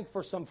the bank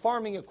for some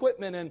farming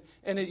equipment,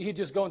 and he'd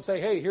just go and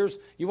say, hey, where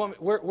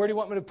do you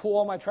want me to pull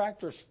all my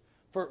tractors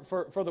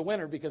for the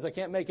winter, because I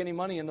can't make any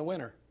money in the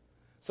winter.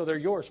 So they're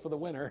yours for the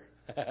winter.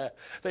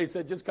 They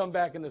said, just come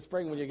back in the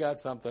spring when you got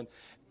something.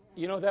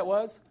 You know what that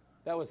was?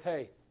 That was,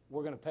 hey,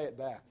 we're going to pay it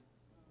back.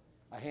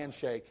 A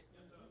handshake.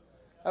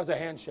 That was a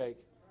handshake.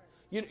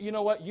 You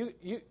know what?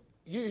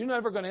 You're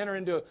never going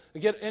to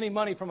get any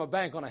money from a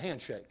bank on a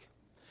handshake.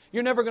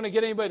 You're never going to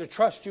get anybody to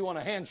trust you on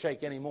a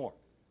handshake anymore.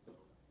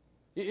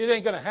 It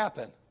ain't going to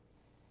happen.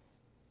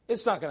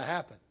 It's not going to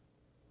happen.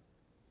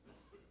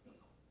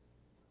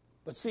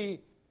 But see,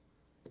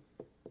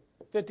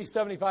 50,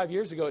 75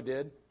 years ago it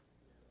did.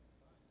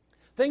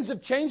 Things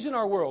have changed in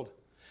our world.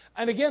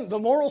 And again, the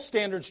moral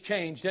standards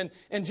changed.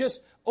 And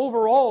just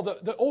overall,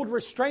 the old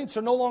restraints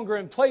are no longer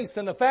in place.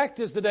 And the fact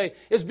is today,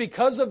 is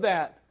because of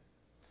that,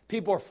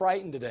 people are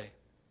frightened today.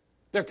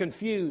 They're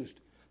confused.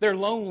 They're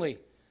lonely.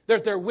 They're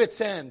at their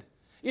wits' end.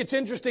 It's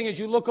interesting as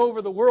you look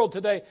over the world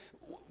today,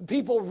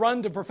 people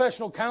run to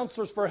professional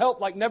counselors for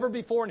help like never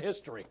before in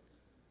history.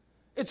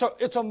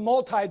 It's a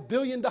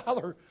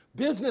multi-billion-dollar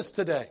business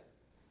today.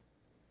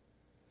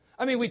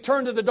 I mean, we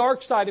turn to the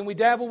dark side and we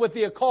dabble with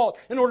the occult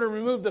in order to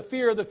remove the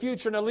fear of the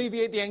future and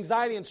alleviate the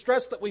anxiety and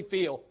stress that we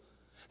feel.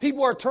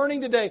 People are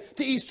turning today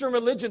to Eastern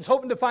religions,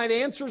 hoping to find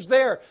answers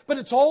there, but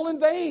it's all in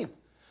vain.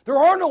 There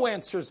are no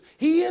answers.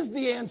 He is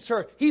the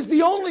answer. He's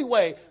the only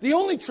way, the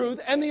only truth,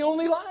 and the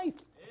only life.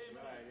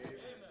 Amen.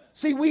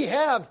 See, we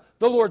have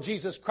the Lord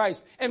Jesus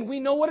Christ, and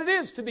we know what it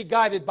is to be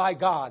guided by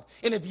God.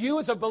 And if you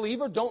as a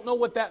believer don't know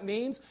what that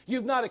means,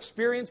 you've not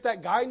experienced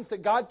that guidance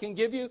that God can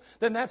give you,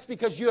 then that's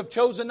because you have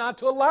chosen not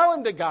to allow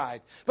Him to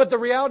guide. But the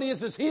reality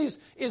is He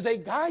is a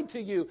guide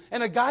to you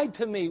and a guide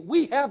to me.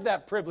 We have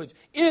that privilege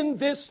in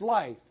this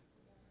life.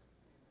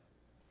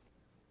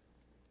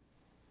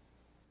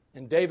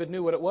 And David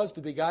knew what it was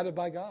to be guided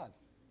by God.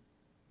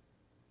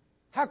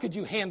 How could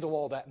you handle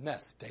all that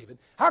mess, David?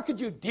 How could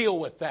you deal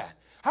with that?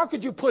 How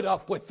could you put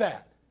up with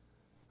that?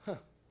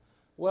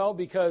 Well,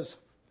 because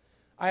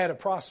I had a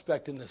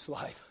prospect in this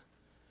life.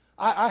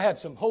 I had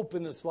some hope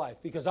in this life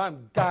because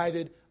I'm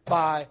guided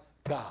by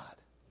God.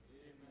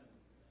 Amen.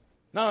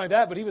 Not only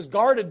that, but he was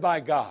guarded by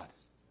God.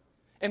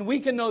 And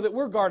we can know that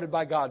we're guarded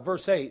by God.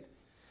 Verse 8,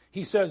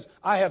 he says,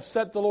 I have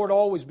set the Lord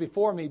always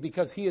before me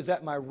because He is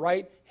at my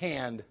right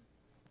hand.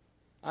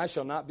 I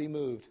shall not be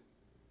moved.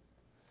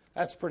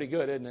 That's pretty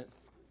good, isn't it?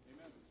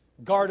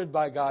 Guarded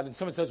by God. And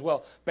someone says,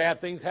 well,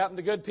 bad things happen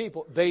to good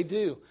people. They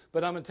do.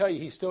 But I'm going to tell you,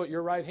 He's still at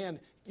your right hand.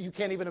 You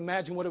can't even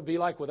imagine what it would be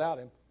like without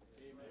Him.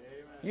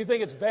 Amen. You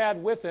think it's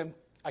bad with Him.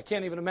 I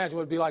can't even imagine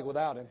what it would be like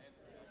without Him.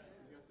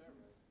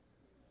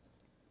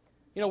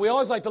 You know, we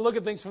always like to look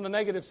at things from the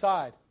negative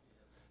side.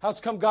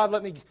 How's come God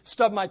let me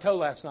stub my toe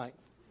last night?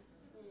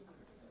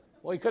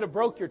 Well, He could have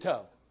broke your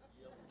toe.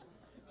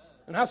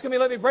 And how's come He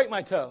let me break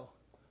my toe?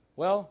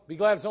 Well, be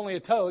glad it's only a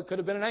toe. It could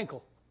have been an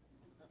ankle.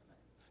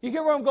 You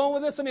get where I'm going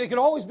with this? I mean, it could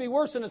always be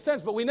worse in a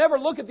sense, but we never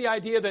look at the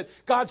idea that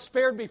God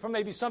spared me from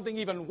maybe something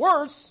even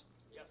worse.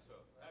 Yes, sir.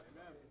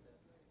 Amen.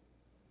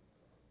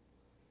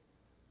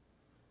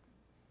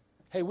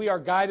 Hey, we are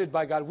guided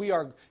by God.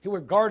 We're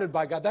guarded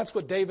by God. That's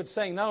what David's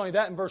saying. Not only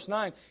that, in verse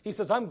 9, he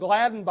says, I'm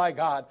gladdened by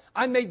God.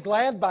 I'm made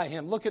glad by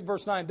Him. Look at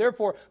verse 9.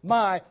 Therefore,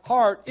 my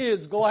heart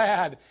is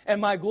glad, and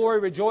my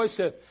glory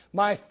rejoiceth.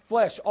 My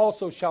flesh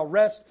also shall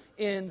rest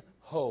in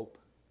hope.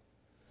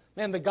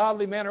 Man, the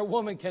godly man or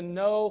woman can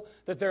know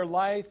that their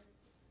life,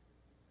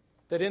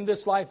 that in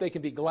this life they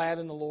can be glad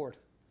in the Lord.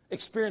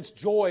 Experience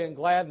joy and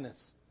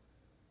gladness.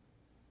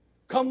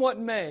 Come what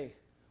may,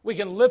 we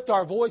can lift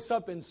our voice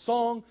up in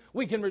song.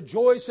 We can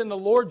rejoice in the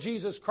Lord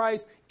Jesus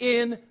Christ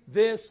in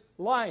this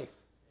life.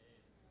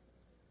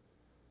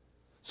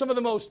 Some of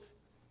the most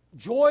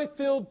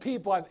joy-filled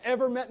people I've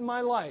ever met in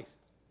my life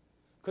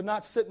could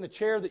not sit in the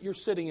chair that you're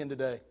sitting in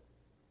today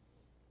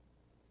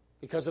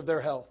because of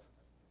their health.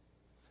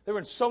 They were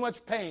in so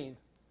much pain,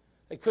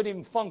 they couldn't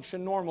even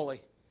function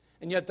normally.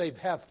 And yet they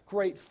have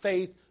great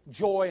faith,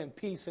 joy, and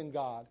peace in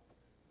God.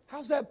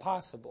 How's that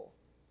possible?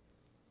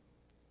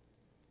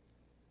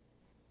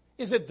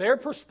 Is it their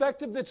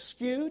perspective that's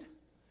skewed?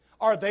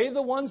 Are they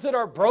the ones that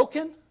are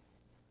broken?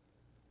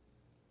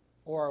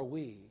 Or are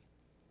we?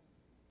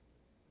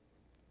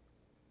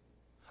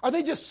 Are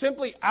they just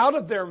simply out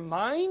of their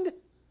mind?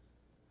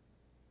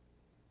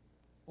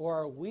 Or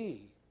are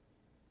we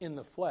in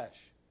the flesh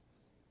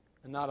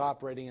and not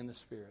operating in the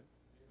Spirit?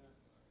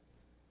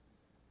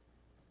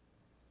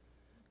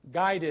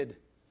 Guided,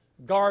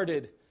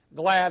 guarded,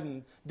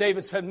 gladdened.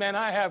 David said, man,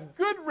 I have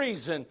good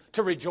reason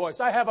to rejoice.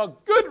 I have a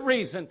good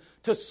reason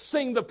to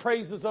sing the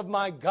praises of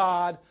my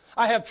God.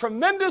 I have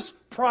tremendous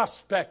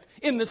prospect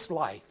in this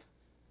life.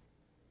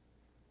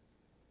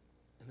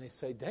 And they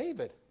say,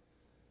 David,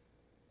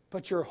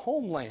 but your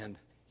homeland,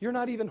 you're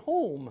not even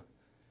home.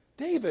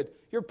 David,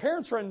 your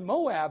parents are in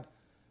Moab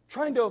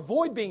trying to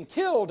avoid being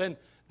killed. And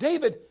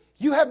David,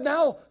 you have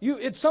now,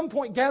 at some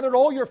point gathered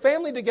all your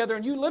family together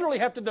and you literally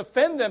have to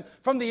defend them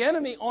from the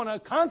enemy on a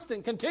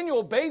constant,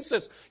 continual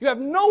basis. You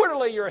have nowhere to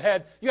lay your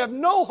head. You have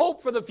no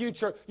hope for the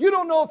future. You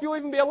don't know if you'll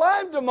even be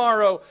alive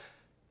tomorrow.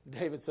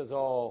 David says,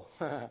 oh,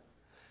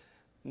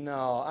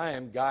 no, I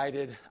am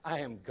guided,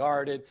 I am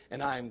guarded,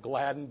 and I am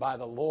gladdened by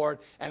the Lord,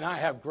 and I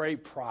have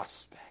great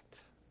prospect.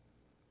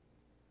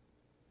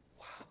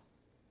 Wow.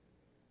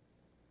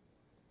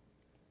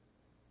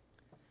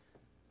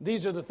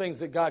 These are the things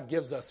that God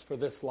gives us for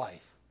this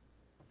life.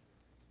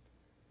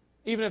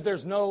 Even if there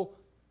was no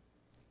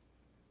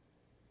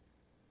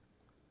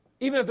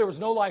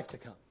life to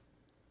come,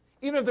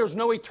 even if there's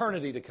no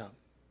eternity to come,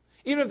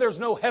 even if there's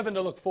no heaven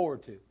to look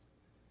forward to,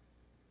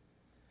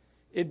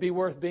 it'd be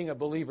worth being a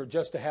believer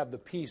just to have the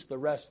peace, the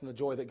rest, and the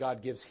joy that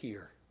God gives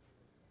here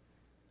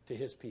to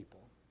His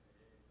people.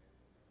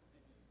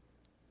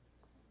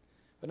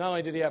 But not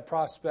only did he have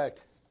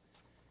prospect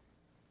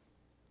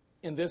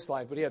in this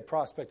life, but he had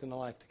prospect in the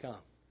life to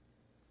come.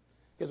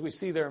 Because we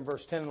see there in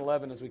verse 10 and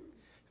 11 as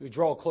we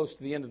draw close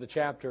to the end of the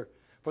chapter,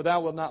 for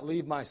thou wilt not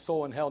leave my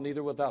soul in hell,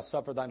 neither wilt thou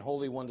suffer thine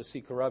Holy One to see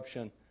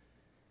corruption.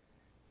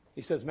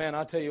 He says, man,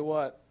 I'll tell you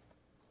what,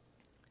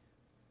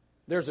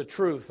 there's a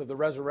truth of the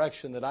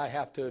resurrection that I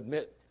have to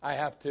admit, I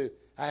have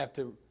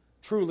to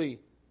truly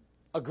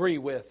agree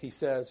with. He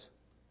says,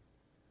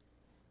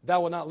 thou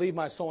wilt not leave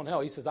my soul in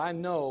hell. He says, I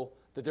know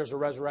that there's a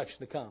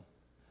resurrection to come.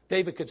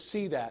 David could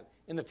see that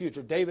in the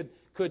future.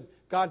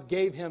 God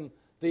gave him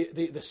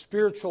the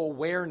spiritual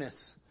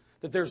awareness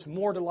that there's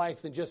more to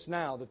life than just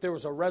now, that there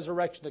was a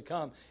resurrection to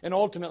come, and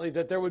ultimately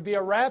that there would be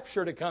a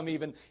rapture to come,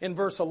 even in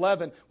verse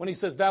 11, when he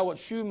says, thou wilt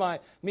shew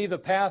me the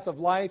path of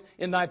life,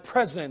 in thy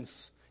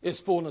presence is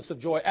fullness of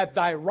joy. At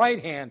thy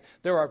right hand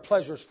there are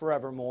pleasures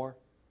forevermore.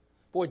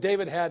 Boy,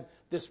 David had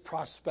this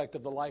prospect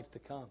of the life to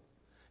come.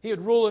 He would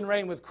rule and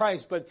reign with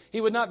Christ, but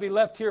he would not be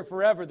left here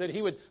forever, that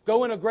he would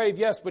go in a grave,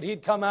 yes, but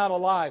he'd come out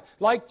alive,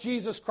 like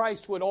Jesus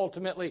Christ would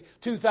ultimately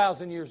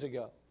 2,000 years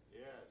ago.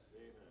 Yes,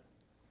 amen.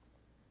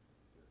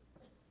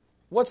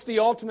 What's the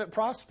ultimate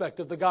prospect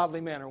of the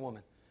godly man or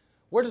woman?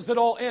 Where does it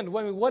all end?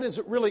 I mean, what is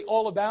it really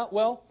all about?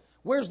 Well,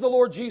 where's the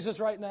Lord Jesus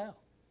right now?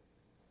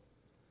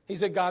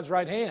 He's at God's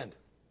right hand.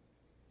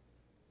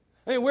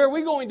 I mean, where are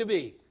we going to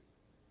be?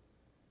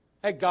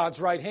 At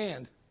God's right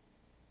hand.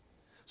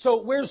 So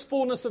where's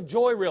fullness of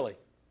joy really?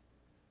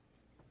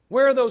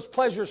 Where are those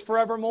pleasures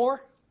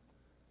forevermore?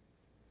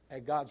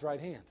 At God's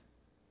right hand.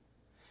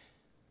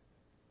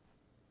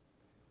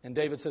 And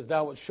David says,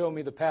 thou wilt show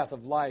me the path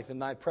of life, in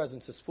thy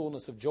presence is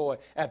fullness of joy.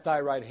 At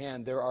thy right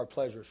hand there are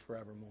pleasures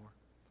forevermore.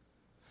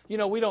 You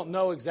know, we don't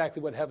know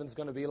exactly what heaven's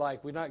going to be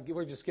like.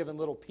 We're just given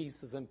little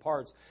pieces and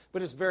parts.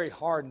 But it's very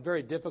hard and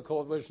very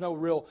difficult. There's no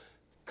real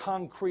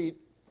concrete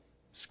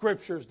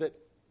scriptures that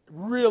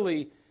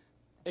really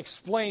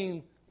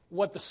explain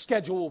what the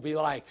schedule will be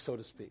like, so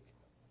to speak.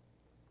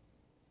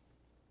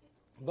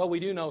 But we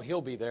do know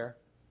He'll be there.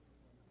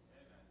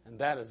 And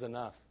that is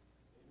enough.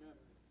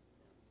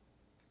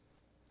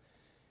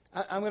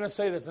 I'm going to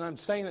say this, and I'm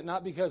saying it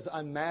not because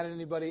I'm mad at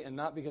anybody and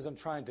not because I'm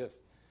trying to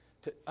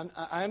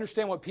I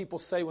understand what people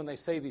say when they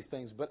say these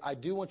things, but I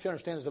do want you to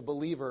understand as a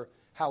believer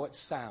how it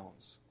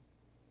sounds.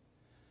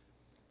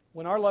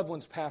 When our loved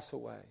ones pass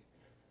away,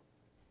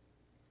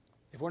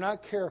 if we're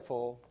not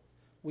careful,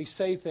 we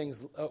say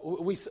things,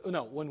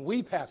 when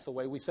we pass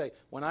away, we say,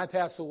 when I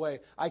pass away,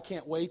 I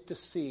can't wait to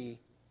see.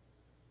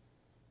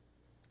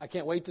 And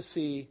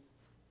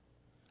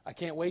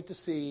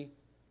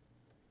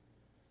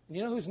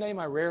you know whose name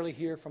I rarely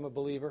hear from a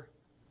believer?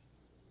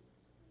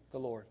 The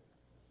Lord.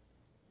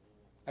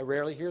 I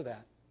rarely hear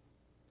that.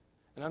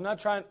 And I'm not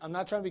trying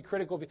to be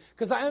critical,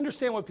 because I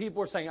understand what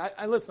people are saying.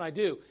 I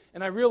do.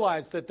 And I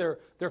realize that they're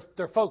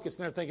focused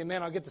and they're thinking,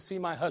 man, I'll get to see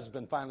my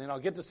husband finally, and I'll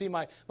get to see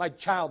my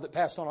child that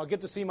passed on. I'll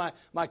get to see my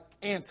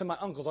aunts and my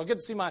uncles. I'll get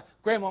to see my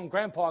grandma and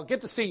grandpa. I'll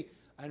get to see.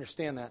 I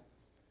understand that.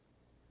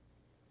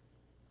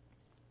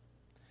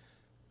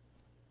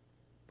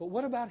 But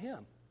what about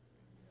him?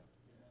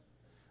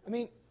 I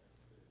mean,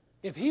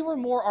 if He were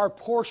more our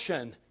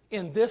portion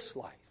in this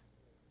life,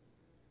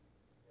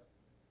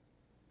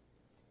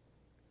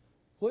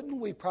 wouldn't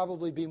we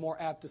probably be more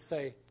apt to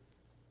say,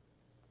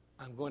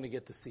 I'm going to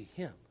get to see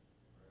Him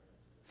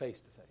face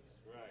to face?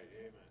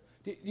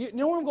 Do you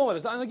know where I'm going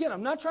with this? And again,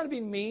 I'm not trying to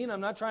be mean. I'm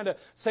not trying to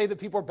say that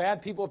people are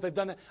bad people if they've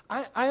done it.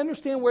 I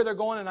understand where they're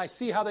going, and I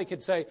see how they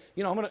could say,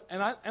 you know, I'm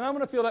going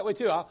to feel that way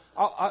too.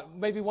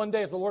 Maybe one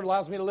day, if the Lord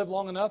allows me to live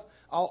long enough,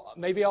 I'll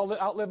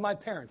outlive my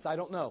parents. I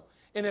don't know.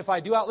 And if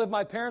I do outlive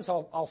my parents,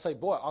 I'll say,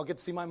 boy, I'll get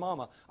to see my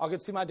mama. I'll get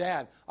to see my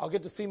dad. I'll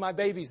get to see my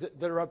babies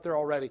that are up there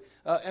already.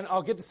 And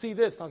I'll get to see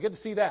this, and I'll get to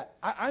see that.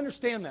 I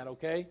understand that,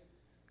 okay?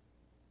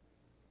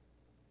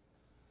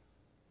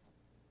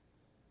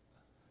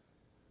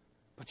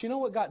 But you know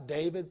what got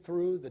David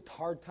through the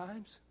hard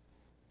times?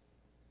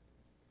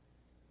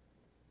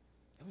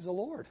 It was the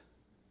Lord.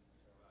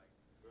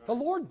 The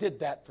Lord did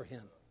that for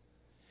him.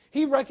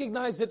 He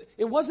recognized that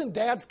it wasn't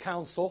Dad's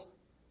counsel.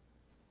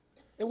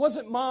 It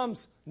wasn't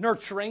Mom's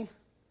nurturing,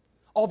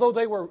 although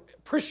they were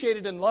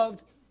appreciated and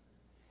loved.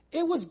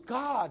 It was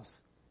God's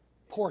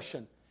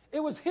portion. It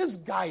was His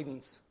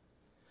guidance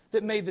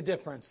that made the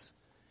difference.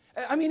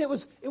 I mean, it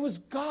was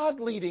God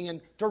leading and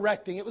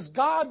directing. It was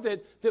God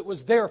that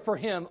was there for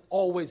him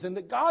always. And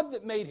the God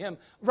that made him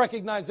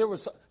recognize there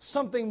was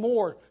something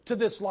more to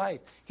this life.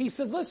 He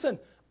says, listen,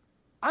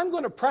 I'm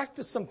going to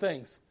practice some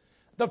things.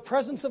 The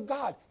presence of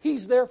God.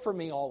 He's there for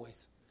me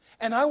always.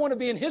 And I want to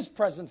be in His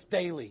presence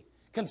daily,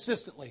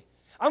 consistently.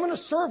 I'm going to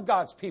serve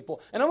God's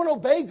people. And I'm going to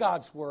obey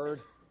God's word.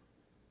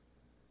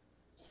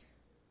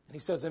 And he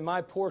says, and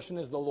my portion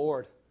is the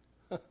Lord.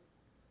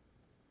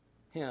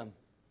 Him.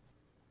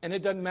 And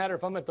it doesn't matter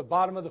if I'm at the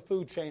bottom of the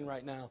food chain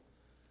right now.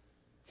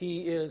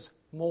 He is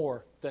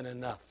more than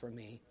enough for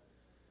me.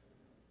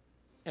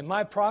 And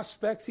my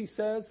prospects, he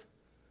says,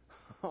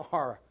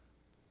 are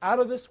out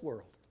of this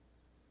world.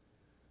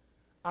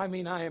 I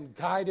mean, I am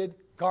guided,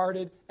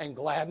 guarded, and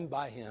gladdened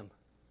by Him.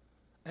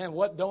 And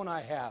what don't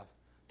I have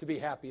to be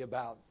happy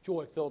about,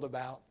 joy-filled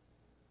about?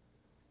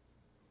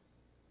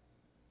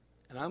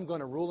 And I'm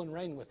going to rule and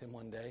reign with Him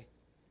one day.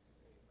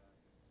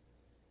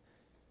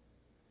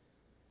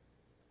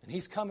 And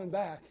He's coming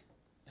back,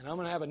 and I'm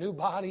going to have a new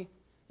body.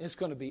 It's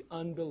going to be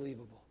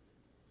unbelievable.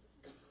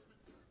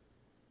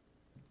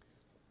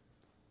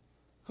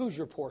 Who's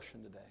your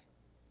portion today?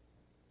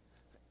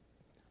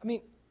 I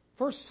mean,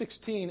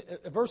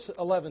 verse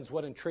 11 is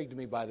what intrigued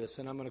me by this,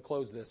 and I'm going to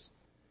close this.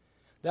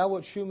 Thou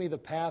wilt shew me the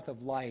path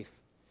of life.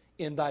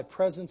 In Thy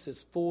presence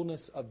is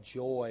fullness of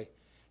joy.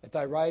 At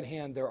Thy right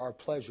hand there are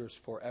pleasures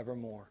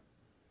forevermore.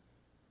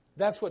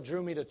 That's what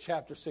drew me to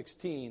chapter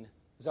 16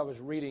 as I was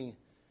reading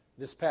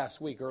this past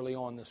week, early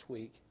on this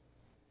week.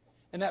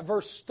 And that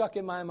verse stuck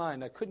in my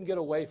mind. I couldn't get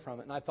away from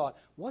it. And I thought,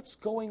 what's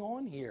going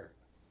on here?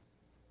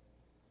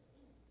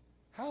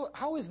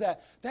 How is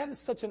that? That is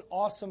such an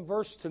awesome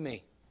verse to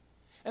me.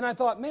 And I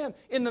thought, man,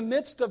 in the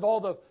midst of all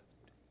the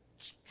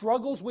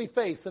struggles we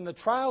face and the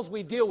trials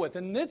we deal with,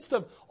 in the midst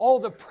of all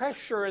the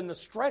pressure and the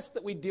stress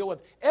that we deal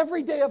with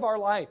every day of our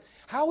life,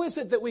 how is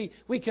it that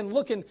we can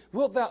look and,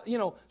 wilt thou,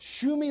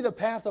 shew me the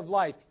path of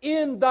life.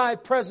 In Thy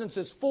presence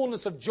is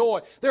fullness of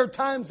joy. There are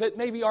times that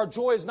maybe our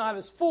joy is not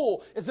as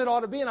full as it ought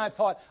to be, and I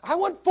thought, I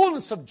want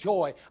fullness of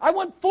joy. I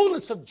want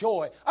fullness of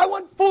joy. I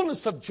want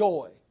fullness of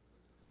joy.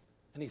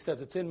 And he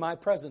says, it's in my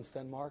presence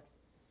then, Mark.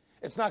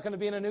 It's not going to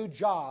be in a new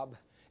job.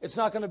 It's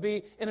not going to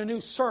be in a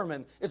new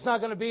sermon. It's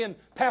not going to be in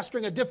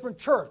pastoring a different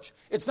church.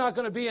 It's not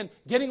going to be in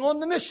getting on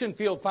the mission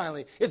field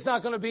finally. It's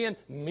not going to be in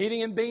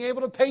meeting and being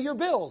able to pay your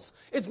bills.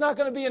 It's not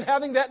going to be in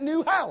having that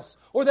new house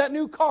or that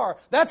new car.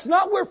 That's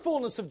not where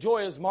fullness of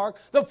joy is, Mark.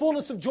 The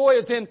fullness of joy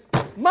is in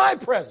my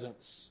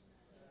presence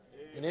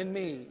and in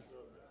me.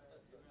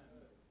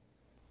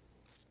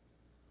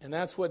 And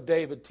that's what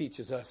David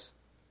teaches us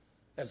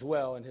as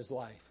well in his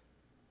life.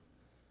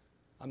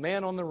 A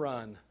man on the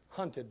run,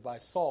 hunted by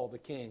Saul the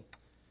king.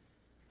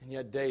 And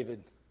yet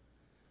David,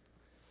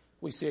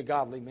 we see a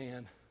godly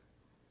man.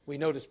 We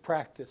note his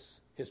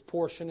practice, his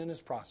portion, and his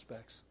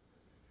prospects.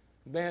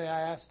 Man,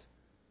 I asked,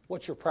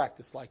 what's your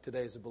practice like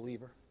today as a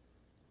believer?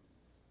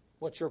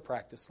 What's your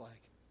practice like?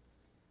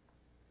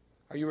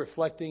 Are you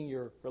reflecting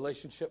your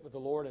relationship with the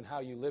Lord and how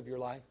you live your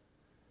life?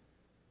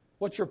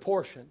 What's your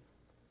portion?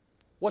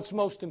 What's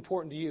most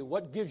important to you?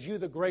 What gives you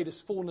the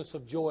greatest fullness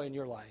of joy in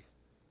your life?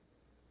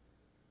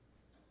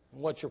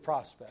 And what's your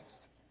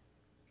prospects?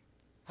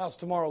 How's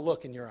tomorrow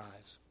look in your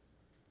eyes?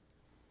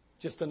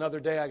 Just another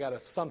day I got to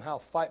somehow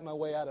fight my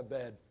way out of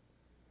bed.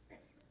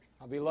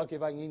 I'll be lucky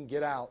if I can even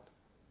get out.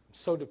 I'm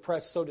so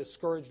depressed, so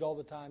discouraged all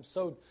the time,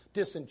 so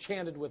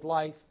disenchanted with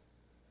life.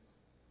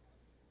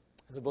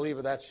 As a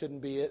believer, that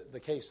shouldn't be the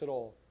case at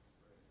all.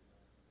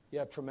 You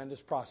have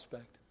tremendous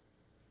prospect.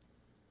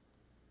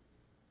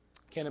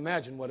 Can't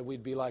imagine what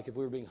we'd be like if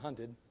we were being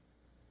hunted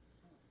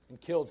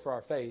and killed for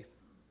our faith.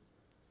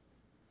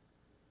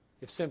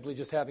 If simply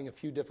just having a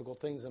few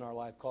difficult things in our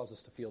life cause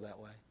us to feel that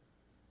way.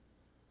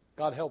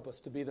 God help us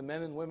to be the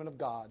men and women of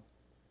God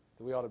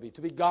that we ought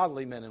to be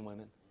godly men and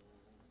women.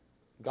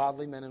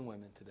 Godly men and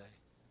women today.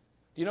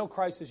 Do you know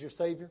Christ is your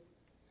Savior?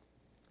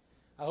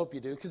 I hope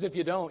you do, because if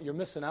you don't, you're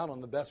missing out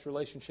on the best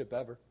relationship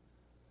ever.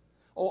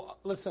 Oh,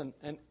 listen,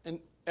 and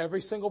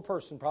every single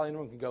person probably in the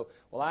room can go,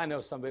 well, I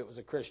know somebody that was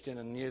a Christian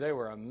and they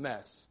were a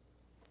mess.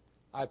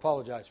 I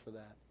apologize for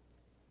that.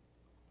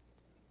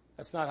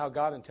 That's not how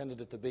God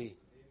intended it to be.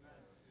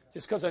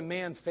 Just because a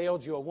man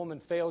failed you, a woman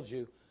failed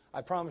you,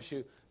 I promise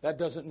you, that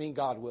doesn't mean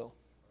God will.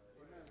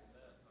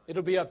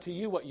 It'll be up to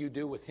you what you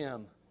do with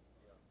him.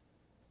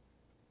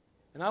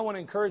 And I want to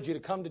encourage you to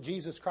come to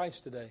Jesus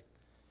Christ today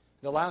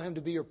and allow him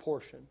to be your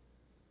portion.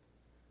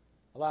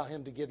 Allow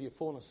him to give you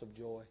fullness of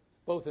joy,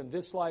 both in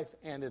this life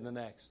and in the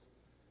next.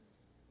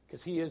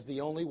 Because he is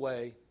the only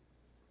way,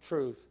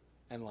 truth,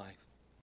 and life.